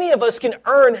way any of us can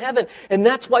earn heaven. And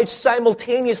that's why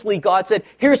simultaneously God said,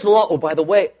 here's the law. Oh, by the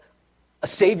way, a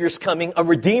Savior's coming, a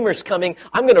Redeemer's coming.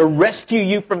 I'm going to rescue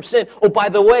you from sin. Oh, by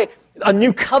the way, a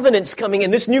new covenant's coming,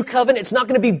 and this new covenant, it's not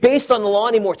going to be based on the law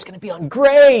anymore. It's going to be on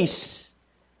grace.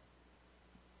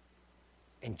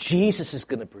 And Jesus is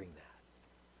going to bring that.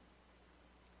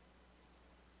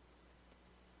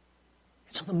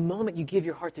 So the moment you give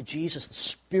your heart to Jesus, the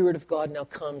Spirit of God now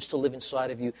comes to live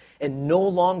inside of you, and no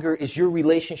longer is your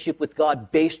relationship with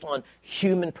God based on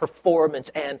human performance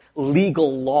and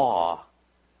legal law.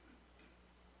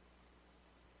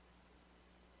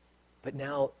 But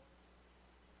now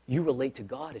you relate to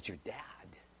God as your dad,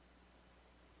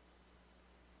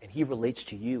 and He relates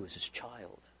to you as His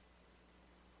child.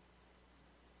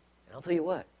 And I'll tell you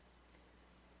what,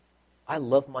 I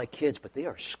love my kids, but they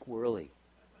are squirrely.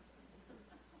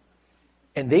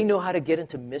 And they know how to get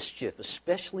into mischief,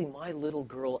 especially my little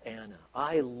girl, Anna.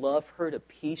 I love her to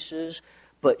pieces,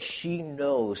 but she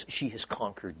knows she has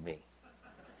conquered me.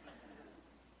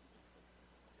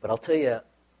 But I'll tell you,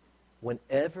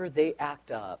 whenever they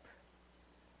act up,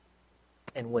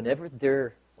 and whenever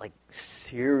they're like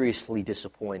seriously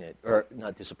disappointed, or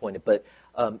not disappointed, but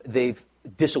they've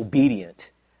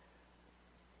disobedient,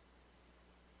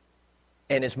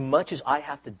 and as much as I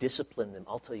have to discipline them,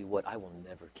 I'll tell you what, I will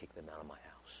never kick them out of my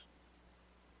house.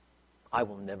 I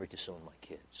will never disown my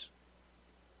kids.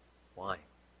 Why?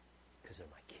 Because they're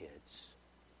my kids.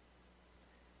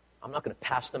 I'm not going to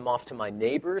pass them off to my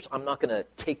neighbors. I'm not going to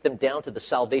take them down to the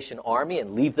Salvation Army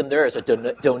and leave them there as a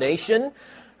donation.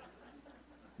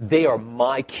 They are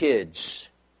my kids.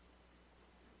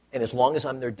 And as long as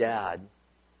I'm their dad,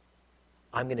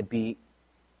 I'm going to be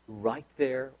right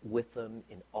there with them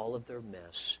in all of their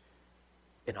mess,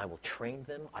 and I will train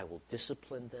them, I will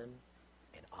discipline them,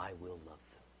 and I will love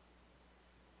them.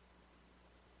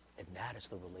 And that is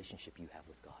the relationship you have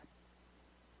with God.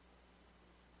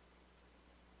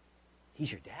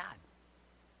 He's your dad,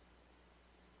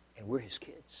 and we're His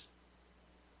kids.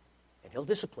 And He'll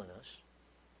discipline us,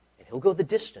 and He'll go the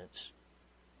distance,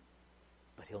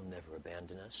 but He'll never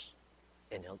abandon us,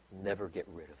 and He'll never get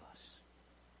rid of us.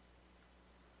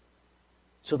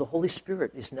 So the Holy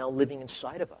Spirit is now living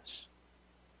inside of us.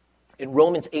 In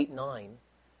Romans 8:9,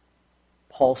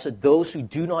 Paul said, those who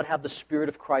do not have the Spirit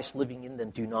of Christ living in them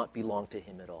do not belong to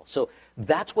Him at all. So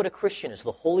that's what a Christian is.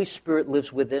 The Holy Spirit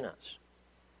lives within us.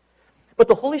 But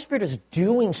the Holy Spirit is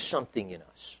doing something in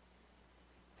us.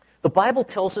 The Bible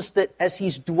tells us that as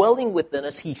He's dwelling within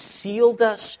us, He sealed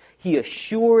us, He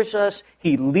assures us,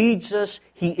 He leads us,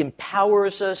 He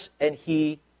empowers us, and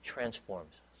He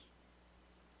transforms us.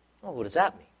 Oh, what does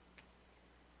that mean?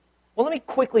 Well, let me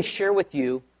quickly share with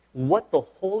you what the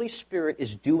Holy Spirit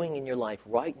is doing in your life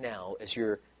right now as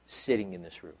you're sitting in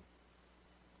this room.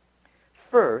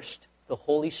 First, the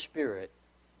Holy Spirit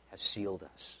has sealed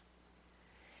us.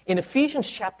 In Ephesians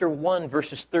chapter 1,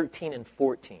 verses 13 and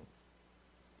 14,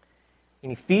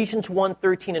 in Ephesians 1,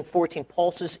 13 and 14,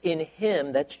 Paul says, in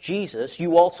Him, that's Jesus,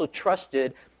 you also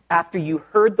trusted after you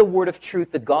heard the word of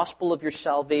truth, the gospel of your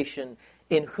salvation,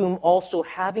 in whom also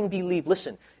having believed,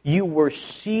 listen, you were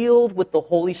sealed with the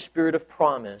Holy Spirit of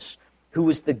promise, who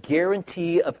is the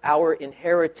guarantee of our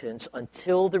inheritance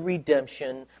until the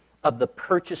redemption of the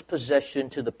purchased possession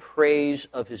to the praise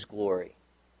of His glory.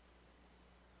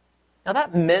 Now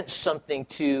that meant something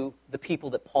to the people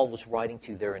that Paul was writing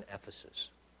to there in Ephesus.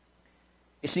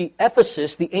 You see,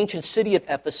 Ephesus, the ancient city of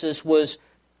Ephesus, was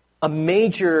a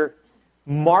major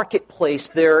marketplace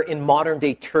there in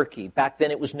modern-day Turkey. Back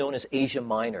then it was known as Asia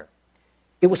Minor.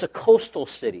 It was a coastal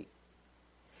city.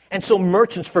 And so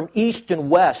merchants from east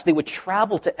and west, they would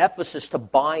travel to Ephesus to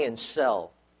buy and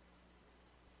sell.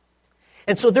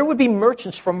 And so there would be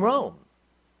merchants from Rome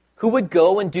who would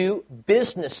go and do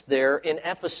business there in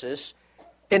Ephesus.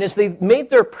 And as they made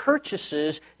their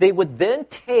purchases, they would then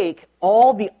take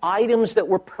all the items that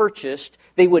were purchased,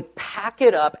 they would pack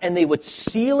it up, and they would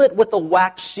seal it with a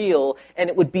wax seal, and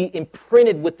it would be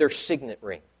imprinted with their signet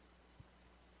ring.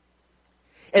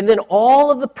 And then all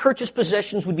of the purchased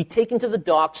possessions would be taken to the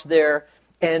docks there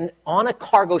and on a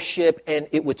cargo ship, and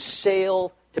it would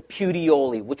sail to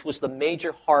Puteoli, which was the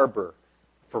major harbor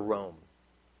for Rome.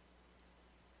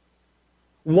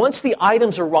 Once the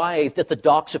items arrived at the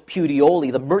docks of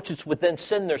Puteoli, the merchants would then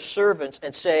send their servants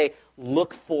and say,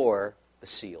 look for the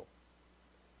seal.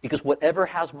 Because whatever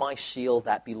has my seal,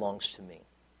 that belongs to me.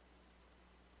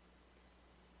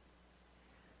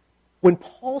 When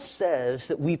Paul says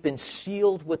that we've been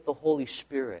sealed with the Holy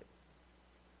Spirit,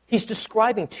 he's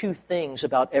describing two things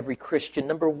about every Christian.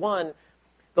 Number one,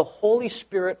 the Holy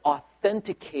Spirit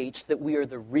authenticates that we are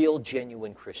the real,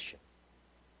 genuine Christian.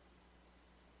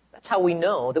 That's how we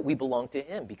know that we belong to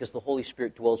Him, because the Holy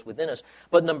Spirit dwells within us.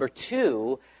 But number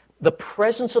two, the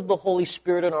presence of the Holy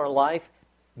Spirit in our life,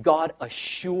 God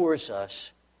assures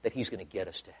us that He's going to get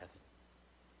us to heaven.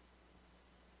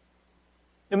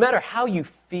 No matter how you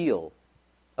feel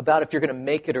about if you're going to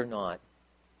make it or not,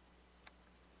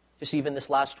 just even this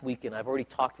last weekend, I've already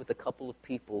talked with a couple of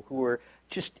people who are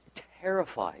just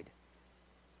terrified,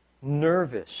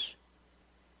 nervous,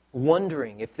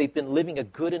 wondering if they've been living a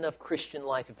good enough Christian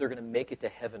life, if they're going to make it to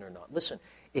heaven or not. Listen,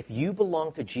 if you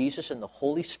belong to Jesus and the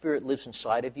Holy Spirit lives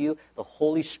inside of you, the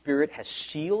Holy Spirit has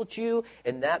sealed you,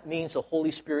 and that means the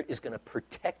Holy Spirit is going to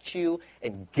protect you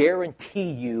and guarantee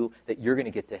you that you're going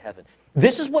to get to heaven.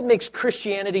 This is what makes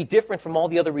Christianity different from all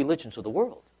the other religions of the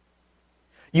world.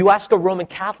 You ask a Roman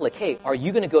Catholic, hey, are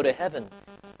you going to go to heaven?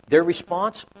 Their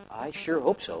response, I sure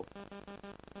hope so.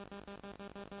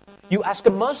 You ask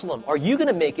a Muslim, are you going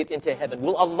to make it into heaven?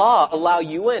 Will Allah allow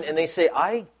you in? And they say,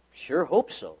 I sure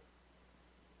hope so.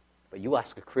 But you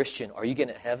ask a Christian, are you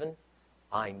getting to heaven?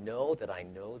 I know that I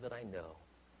know that I know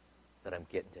that I'm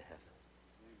getting to heaven.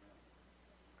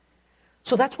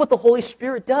 So that's what the Holy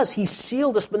Spirit does. He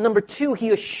sealed us. But number two, He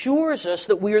assures us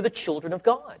that we are the children of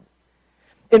God.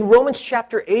 In Romans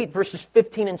chapter 8, verses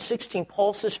 15 and 16,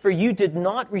 Paul says, for you did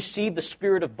not receive the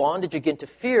spirit of bondage again to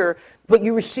fear, but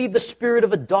you received the spirit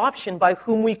of adoption by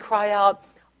whom we cry out,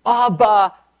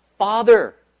 Abba,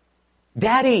 Father,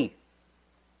 Daddy.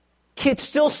 Kids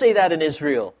still say that in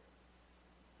Israel.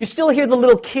 You still hear the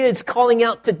little kids calling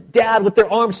out to Dad with their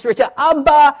arms stretched out,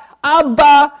 Abba,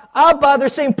 Abba, Abba. They're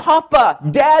saying, Papa,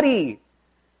 Daddy.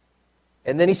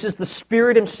 And then he says, the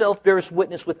Spirit Himself bears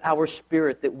witness with our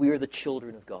spirit that we are the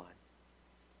children of God.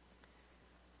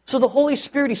 So the Holy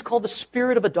Spirit, He's called the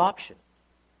Spirit of adoption.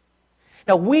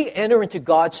 Now, we enter into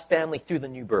God's family through the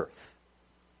new birth.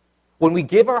 When we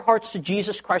give our hearts to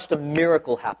Jesus Christ, a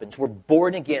miracle happens. We're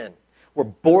born again. We're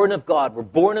born of God. We're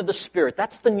born of the Spirit.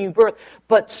 That's the new birth.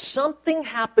 But something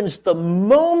happens the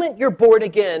moment you're born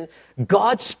again.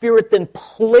 God's Spirit then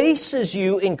places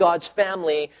you in God's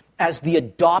family as the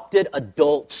adopted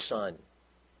adult son.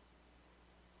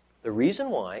 The reason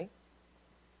why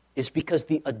is because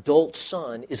the adult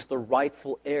son is the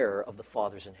rightful heir of the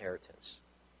father's inheritance.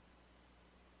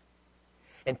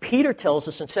 And Peter tells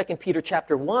us in 2 Peter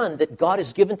chapter 1 that God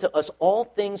has given to us all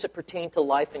things that pertain to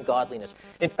life and godliness.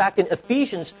 In fact, in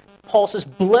Ephesians, Paul says,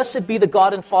 blessed be the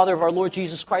God and Father of our Lord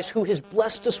Jesus Christ, who has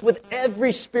blessed us with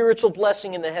every spiritual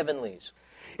blessing in the heavenlies.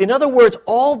 In other words,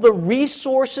 all the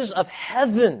resources of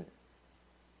heaven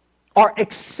are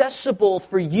accessible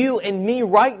for you and me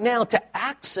right now to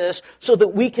access so that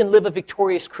we can live a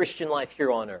victorious Christian life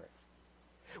here on earth.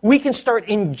 We can start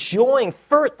enjoying,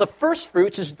 the first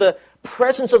fruits is the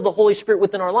presence of the Holy Spirit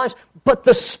within our lives, but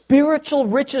the spiritual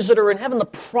riches that are in heaven, the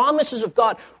promises of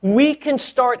God, we can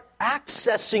start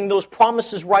accessing those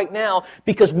promises right now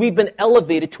because we've been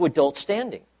elevated to adult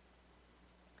standing.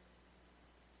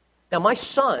 Now, my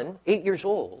son, 8 years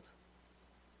old,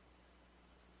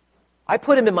 I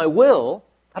put him in my will.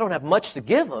 I don't have much to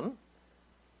give him,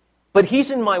 but he's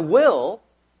in my will.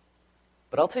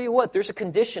 But I'll tell you what, there's a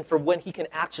condition for when he can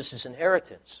access his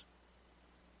inheritance.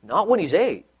 Not when he's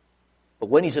 8, but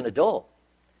when he's an adult.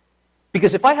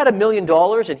 Because if I had $1 million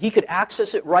and he could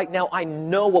access it right now, I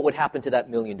know what would happen to that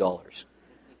 $1 million.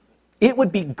 It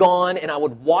would be gone, and I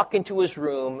would walk into his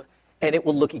room, and it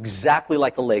would look exactly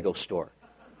like a Lego store.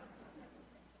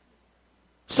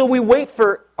 So we wait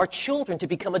for our children to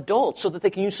become adults so that they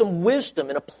can use some wisdom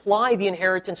and apply the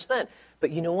inheritance then.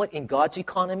 But you know what? In God's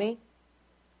economy,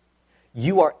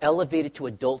 you are elevated to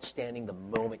adult standing the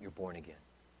moment you're born again.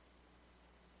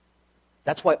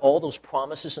 That's why all those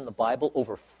promises in the Bible,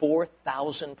 over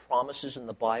 4,000 promises in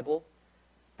the Bible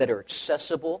that are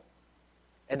accessible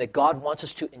and that God wants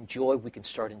us to enjoy, we can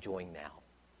start enjoying now.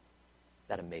 Isn't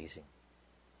that amazing?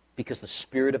 Because the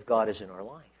Spirit of God is in our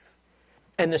life.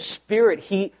 And the Spirit,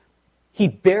 He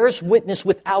bears witness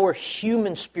with our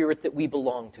human spirit that we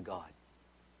belong to God.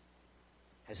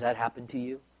 Has that happened to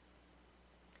you?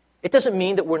 It doesn't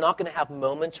mean that we're not going to have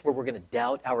moments where we're going to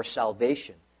doubt our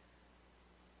salvation.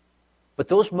 But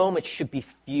those moments should be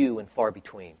few and far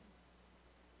between.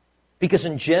 Because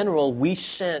in general, we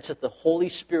sense that the Holy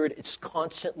Spirit is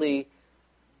constantly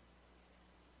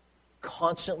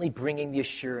bringing the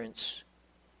assurance,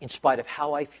 in spite of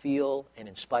how I feel and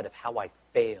in spite of how I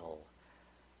fail,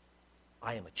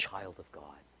 I am a child of God.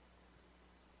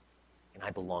 And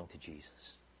I belong to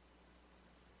Jesus.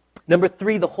 Number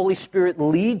 3, the Holy Spirit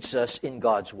leads us in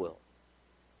God's will.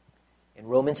 In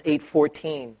Romans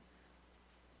 8:14,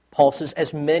 Paul says,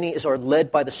 as many as are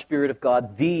led by the Spirit of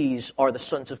God, these are the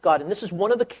sons of God. And this is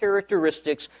one of the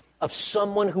characteristics of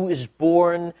someone who is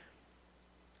born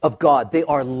of God. They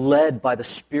are led by the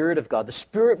Spirit of God. The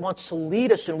Spirit wants to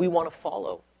lead us, and we want to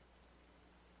follow.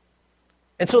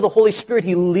 And so the Holy Spirit,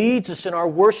 He leads us in our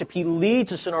worship. He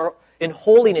leads us in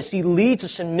holiness. He leads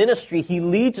us in ministry. He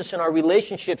leads us in our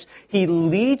relationships. He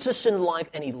leads us in life,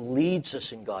 and He leads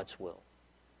us in God's will.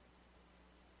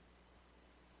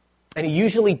 And He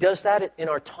usually does that in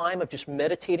our time of just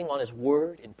meditating on His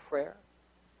Word in prayer.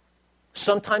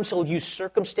 Sometimes He'll use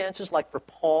circumstances like for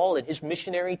Paul and his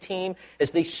missionary team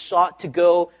as they sought to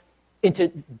go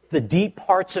into the deep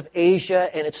parts of Asia,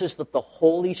 and it says that the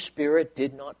Holy Spirit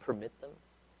did not permit them.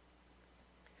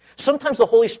 Sometimes the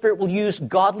Holy Spirit will use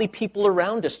godly people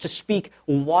around us to speak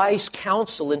wise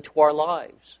counsel into our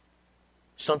lives.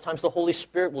 Sometimes the Holy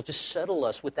Spirit will just settle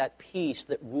us with that peace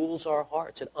that rules our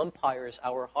hearts, it umpires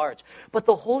our hearts. But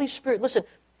the Holy Spirit, listen,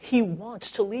 He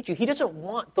wants to lead you. He doesn't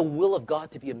want the will of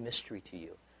God to be a mystery to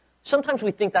you. Sometimes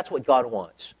we think that's what God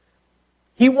wants.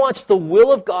 He wants the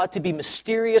will of God to be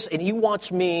mysterious, and He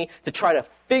wants me to try to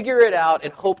figure it out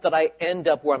and hope that I end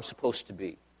up where I'm supposed to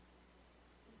be.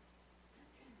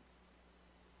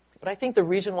 But I think the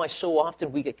reason why so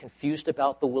often we get confused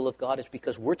about the will of God is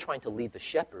because we're trying to lead the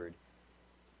shepherd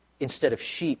instead of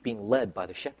sheep being led by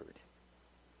the shepherd.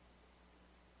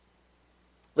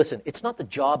 Listen, it's not the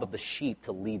job of the sheep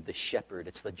to lead the shepherd.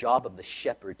 It's the job of the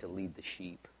shepherd to lead the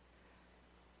sheep.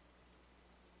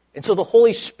 And so the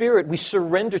Holy Spirit, we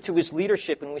surrender to His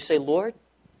leadership and we say, Lord,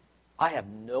 I have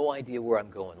no idea where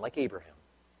I'm going, like Abraham,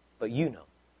 but You know.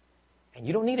 And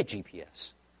You don't need a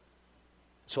GPS.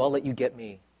 So I'll let You get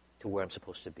me to where I'm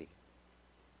supposed to be.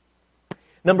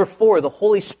 Number 4, the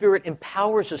Holy Spirit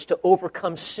empowers us to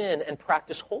overcome sin and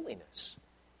practice holiness.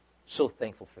 So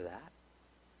thankful for that.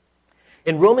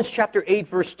 In Romans chapter 8,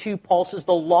 verse 2, Paul says,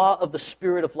 the law of the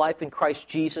Spirit of life in Christ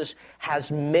Jesus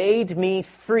has made me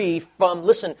free from,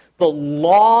 listen, the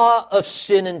law of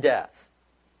sin and death.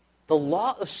 The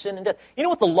law of sin and death. You know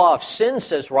what the law of sin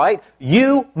says, right?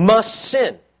 You must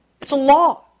sin. It's a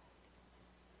law.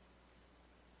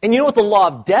 And you know what the law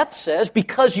of death says?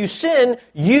 Because you sin,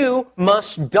 you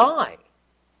must die.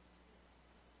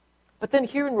 But then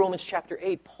here in Romans chapter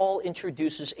 8, Paul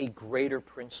introduces a greater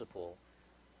principle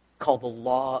called the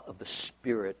law of the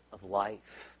Spirit of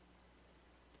life.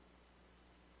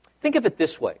 Think of it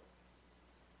this way.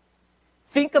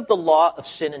 Think of the law of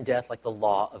sin and death like the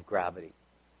law of gravity.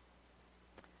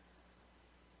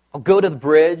 I'll go to the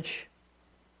bridge,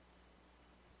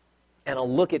 and I'll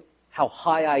look at how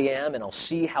high I am, and I'll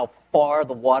see how far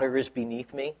the water is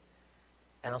beneath me.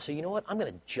 And I'll say, you know what? I'm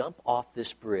going to jump off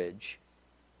this bridge,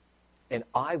 and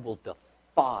I will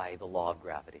defy the law of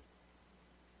gravity.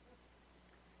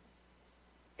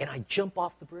 And I jump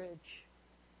off the bridge.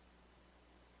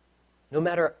 No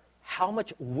matter how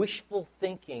much wishful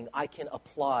thinking I can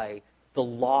apply, the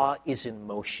law is in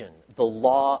motion. The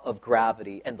law of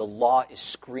gravity, and the law is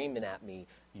screaming at me,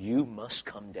 you must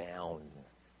come down.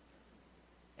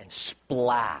 And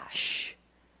splash.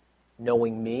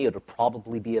 Knowing me, it'll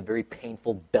probably be a very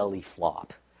painful belly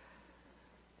flop.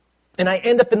 And I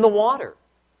end up in the water.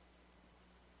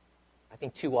 I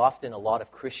think too often a lot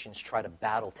of Christians try to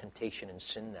battle temptation and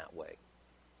sin that way.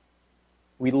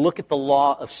 We look at the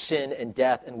law of sin and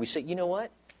death and we say, you know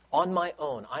what? On my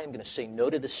own, I am going to say no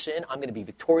to the sin. I'm going to be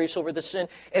victorious over the sin.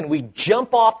 And we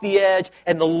jump off the edge,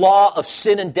 and the law of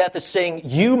sin and death is saying,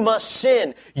 you must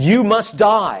sin. You must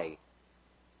die.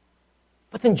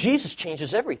 But then Jesus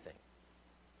changes everything.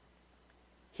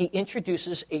 He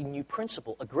introduces a new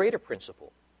principle, a greater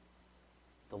principle,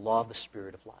 the law of the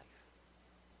Spirit of life,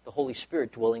 the Holy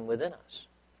Spirit dwelling within us.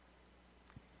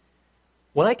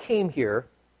 When I came here,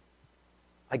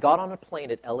 I got on a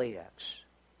plane at LAX,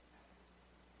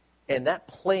 and that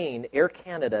plane, Air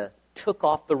Canada, took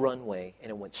off the runway, and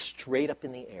it went straight up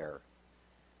in the air.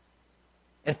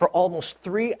 And for almost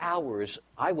 3 hours,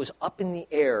 I was up in the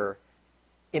air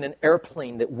in an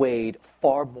airplane that weighed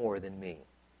far more than me.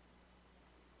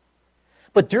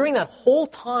 But during that whole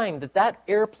time that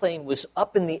airplane was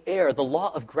up in the air, the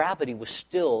law of gravity was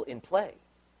still in play.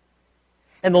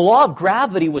 And the law of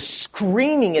gravity was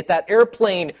screaming at that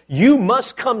airplane, you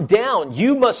must come down,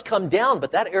 you must come down.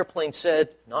 But that airplane said,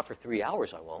 not for 3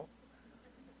 hours I won't.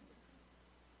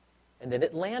 And then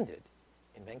it landed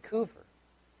in Vancouver.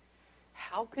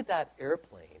 How could that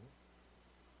airplane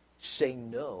say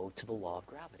no to the law of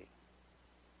gravity?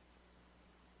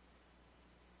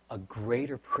 A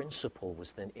greater principle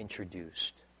was then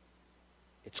introduced.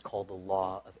 It's called the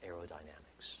law of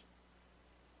aerodynamics.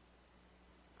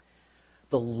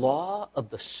 The law of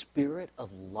the Spirit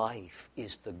of life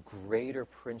is the greater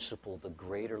principle, the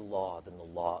greater law than the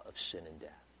law of sin and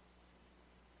death.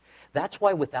 That's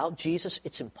why without Jesus,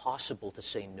 it's impossible to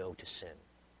say no to sin.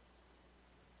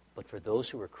 But for those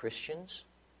who are Christians,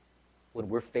 when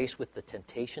we're faced with the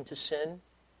temptation to sin,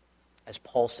 as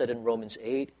Paul said in Romans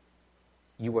 8,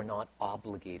 you are not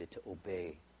obligated to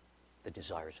obey the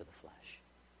desires of the flesh.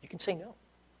 You can say no.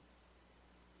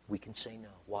 We can say no.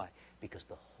 Why? Because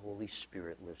the Holy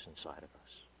Spirit lives inside of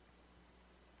us.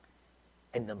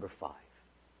 And number 5,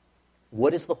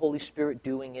 what is the Holy Spirit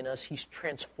doing in us? He's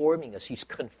transforming us. He's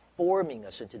conforming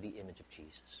us into the image of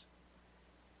Jesus.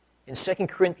 In 2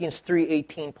 Corinthians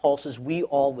 3:18, Paul says, we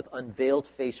all with unveiled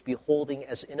face, beholding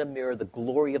as in a mirror the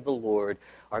glory of the Lord,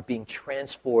 are being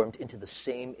transformed into the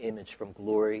same image from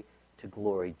glory to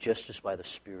glory, just as by the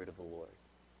Spirit of the Lord.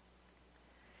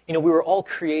 You know, we were all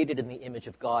created in the image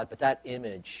of God, but that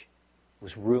image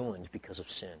was ruined because of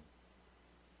sin.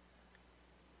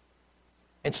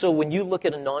 And so when you look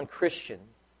at a non-Christian,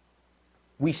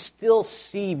 we still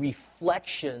see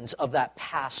reflections of that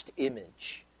past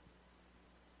image.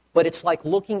 But it's like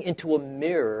looking into a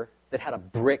mirror that had a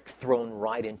brick thrown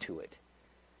right into it.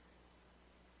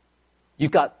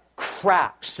 You've got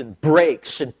cracks and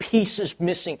breaks and pieces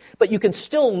missing, but you can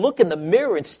still look in the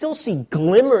mirror and still see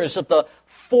glimmers of the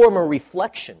former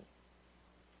reflection.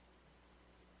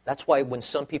 That's why when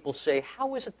some people say,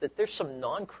 how is it that there's some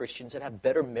non-Christians that have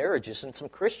better marriages than some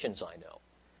Christians I know?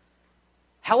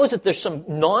 How is it there's some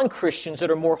non-Christians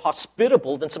that are more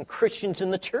hospitable than some Christians in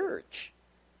the church?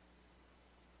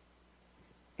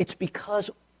 It's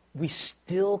because we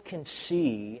still can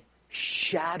see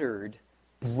shattered,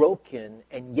 broken,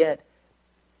 and yet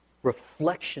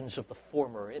reflections of the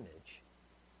former image.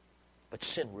 But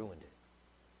sin ruined it.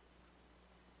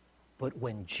 But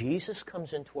when Jesus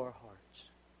comes into our hearts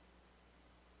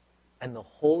and the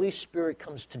Holy Spirit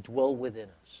comes to dwell within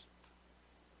us,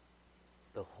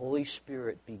 the Holy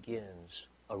Spirit begins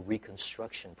a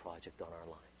reconstruction project on our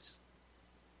lives.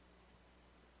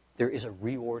 There is a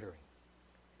reordering.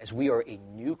 As we are a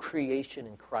new creation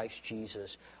in Christ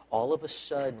Jesus, all of a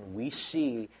sudden we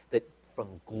see that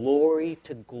from glory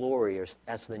to glory,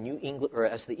 as the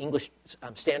English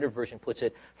Standard Version puts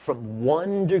it, from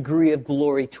one degree of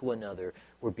glory to another,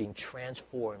 we're being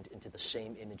transformed into the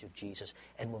same image of Jesus.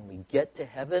 And when we get to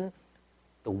heaven,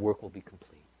 the work will be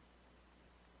complete.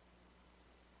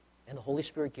 And the Holy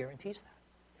Spirit guarantees that.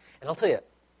 And I'll tell you,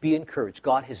 be encouraged.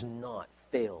 God has not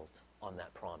failed on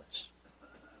that promise.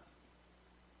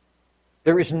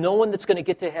 There is no one that's going to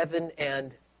get to heaven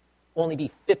and only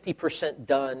be 50%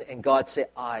 done, and God say,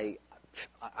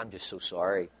 I'm just so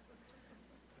sorry.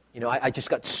 You know, I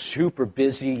just got super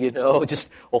busy,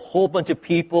 just a whole bunch of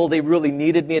people. They really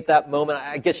needed me at that moment.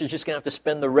 I guess you're just going to have to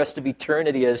spend the rest of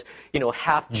eternity as,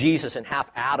 half Jesus and half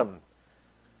Adam.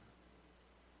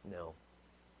 No.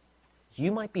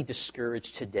 You might be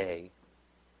discouraged today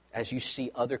as you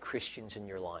see other Christians in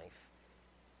your life,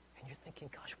 and you're thinking,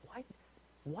 gosh,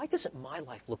 why doesn't my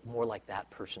life look more like that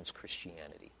person's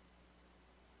Christianity?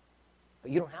 But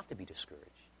you don't have to be discouraged.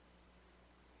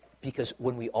 Because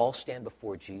when we all stand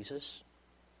before Jesus,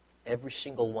 every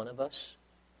single one of us,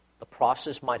 the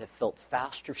process might have felt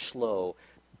fast or slow,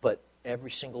 but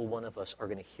every single one of us are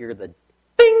going to hear the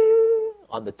ding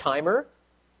on the timer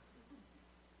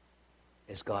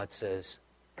as God says,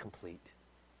 complete,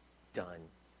 done.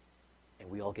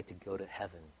 And we all get to go to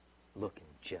heaven looking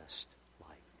just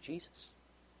like Jesus.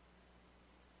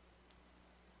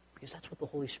 Because that's what the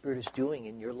Holy Spirit is doing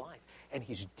in your life. And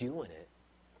He's doing it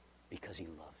because He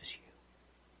loves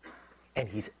you. And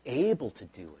He's able to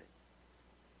do it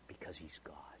because He's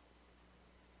God.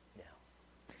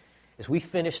 Now, as we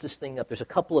finish this thing up, there's a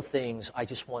couple of things I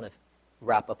just want to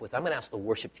wrap up with. I'm going to ask the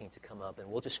worship team to come up,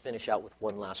 and we'll just finish out with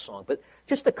one last song. But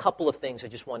just a couple of things I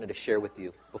just wanted to share with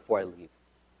you before I leave.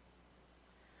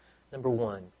 Number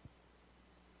one,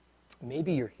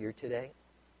 maybe you're here today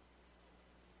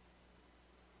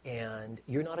and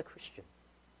you're not a Christian.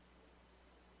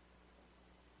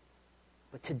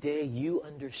 But today you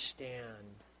understand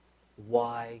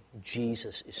why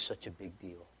Jesus is such a big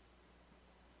deal.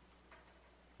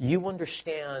 You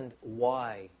understand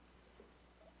why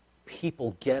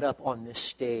people get up on this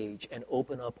stage and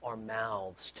open up our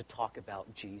mouths to talk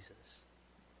about Jesus.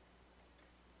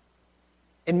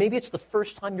 And maybe it's the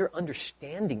first time you're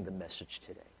understanding the message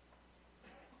today.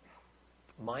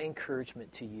 My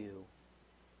encouragement to you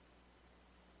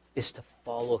is to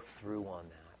follow through on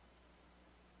that.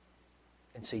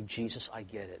 And say, Jesus, I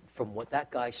get it. From what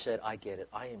that guy said, I get it.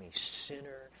 I am a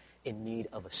sinner in need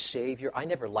of a Savior. I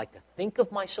never like to think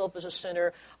of myself as a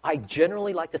sinner. I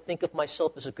generally like to think of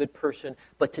myself as a good person.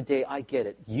 But today, I get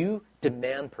it. You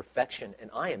demand perfection,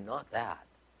 and I am not that.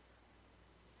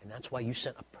 And that's why you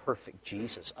sent a perfect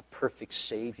Jesus, a perfect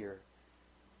Savior,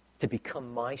 to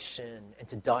become my sin and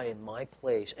to die in my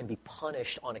place and be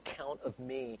punished on account of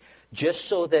me, just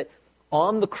so that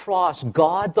on the cross,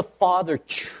 God the Father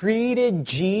treated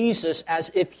Jesus as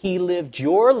if he lived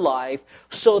your life,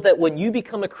 so that when you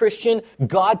become a Christian,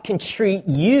 God can treat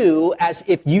you as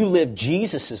if you lived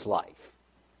Jesus' life.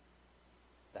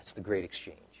 That's the great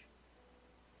exchange.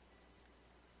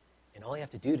 And all you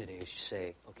have to do today is just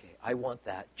say, okay, I want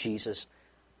that. Jesus,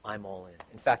 I'm all in.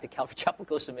 In fact, at Calvary Chapel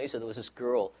Costa Mesa, there was this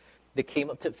girl that came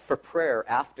up for prayer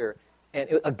after, and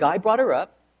a guy brought her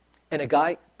up, and a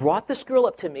guy brought this girl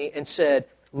up to me and said,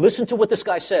 listen to what this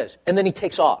guy says, and then he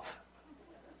takes off.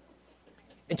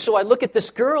 And so I look at this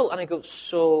girl, and I go,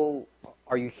 so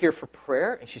are you here for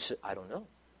prayer? And she said, I don't know.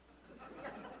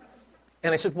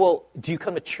 And I said, well, do you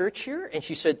come to church here? And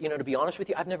she said, to be honest with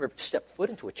you, I've never stepped foot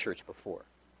into a church before.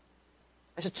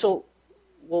 I said, so,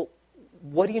 well,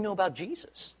 what do you know about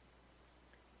Jesus?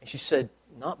 And she said,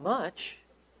 not much.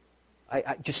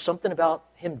 I just something about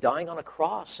him dying on a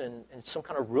cross and some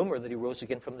kind of rumor that he rose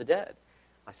again from the dead.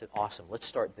 I said, awesome, let's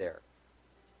start there.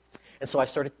 And so I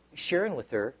started sharing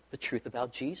with her the truth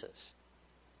about Jesus.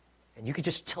 And you could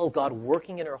just tell God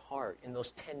working in her heart in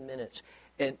those 10 minutes.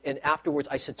 And afterwards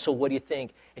I said, so what do you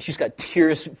think? And she's got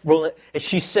tears rolling. And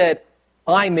she said,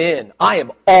 I'm in. I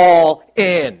am all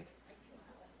in.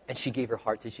 And she gave her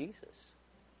heart to Jesus.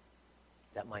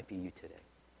 That might be you today.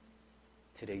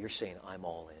 Today you're saying, I'm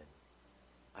all in.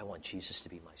 I want Jesus to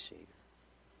be my Savior.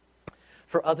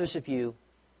 For others of you,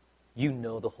 you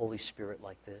know the Holy Spirit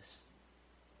like this.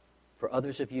 For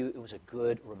others of you, it was a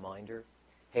good reminder.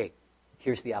 Hey,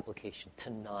 here's the application.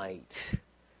 Tonight,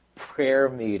 prayer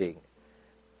meeting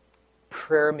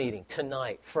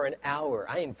tonight for an hour.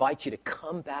 I invite you to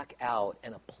come back out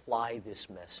and apply this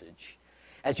message.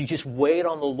 As you just wait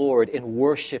on the Lord in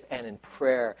worship and in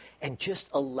prayer, and just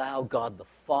allow God the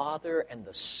Father and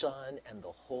the Son and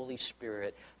the Holy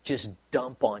Spirit just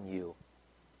dump on you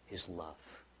his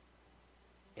love.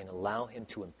 And allow him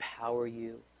to empower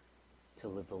you to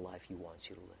live the life he wants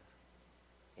you to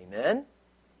live. Amen?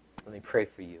 Let me pray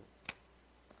for you.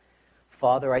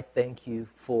 Father, I thank you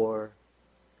for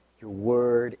your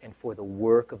word and for the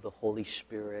work of the Holy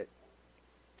Spirit.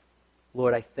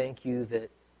 Lord, I thank you that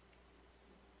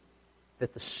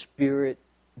the Spirit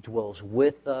dwells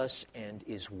with us and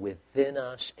is within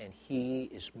us, and he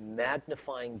is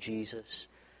magnifying Jesus.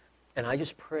 And I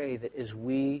just pray that as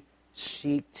we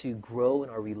seek to grow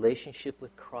in our relationship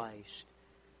with Christ,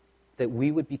 that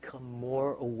we would become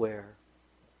more aware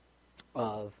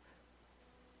of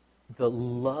the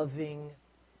loving,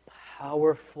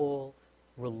 powerful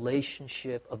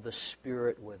relationship of the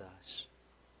Spirit with us.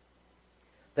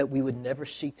 That we would never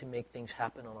seek to make things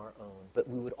happen on our own, but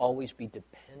we would always be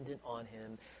dependent on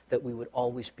him, that we would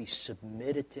always be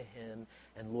submitted to him,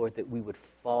 and Lord, that we would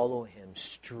follow him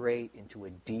straight into a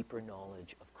deeper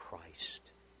knowledge of Christ.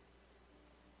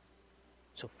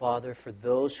 So, Father, for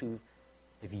those who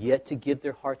have yet to give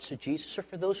their hearts to Jesus, or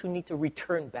for those who need to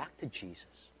return back to Jesus,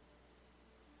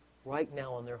 right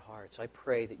now on their hearts, I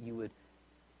pray that you would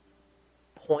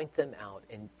point them out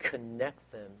and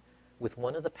connect them with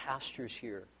one of the pastors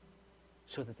here,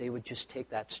 so that they would just take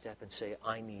that step and say,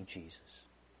 I need Jesus.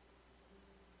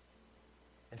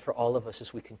 And for all of us,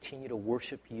 as we continue to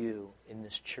worship you in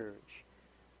this church,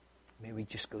 may we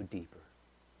just go deeper.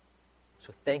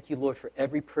 So thank you, Lord, for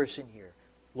every person here.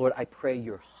 Lord, I pray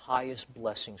your highest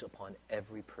blessings upon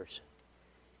every person.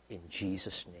 In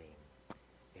Jesus' name,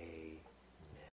 amen.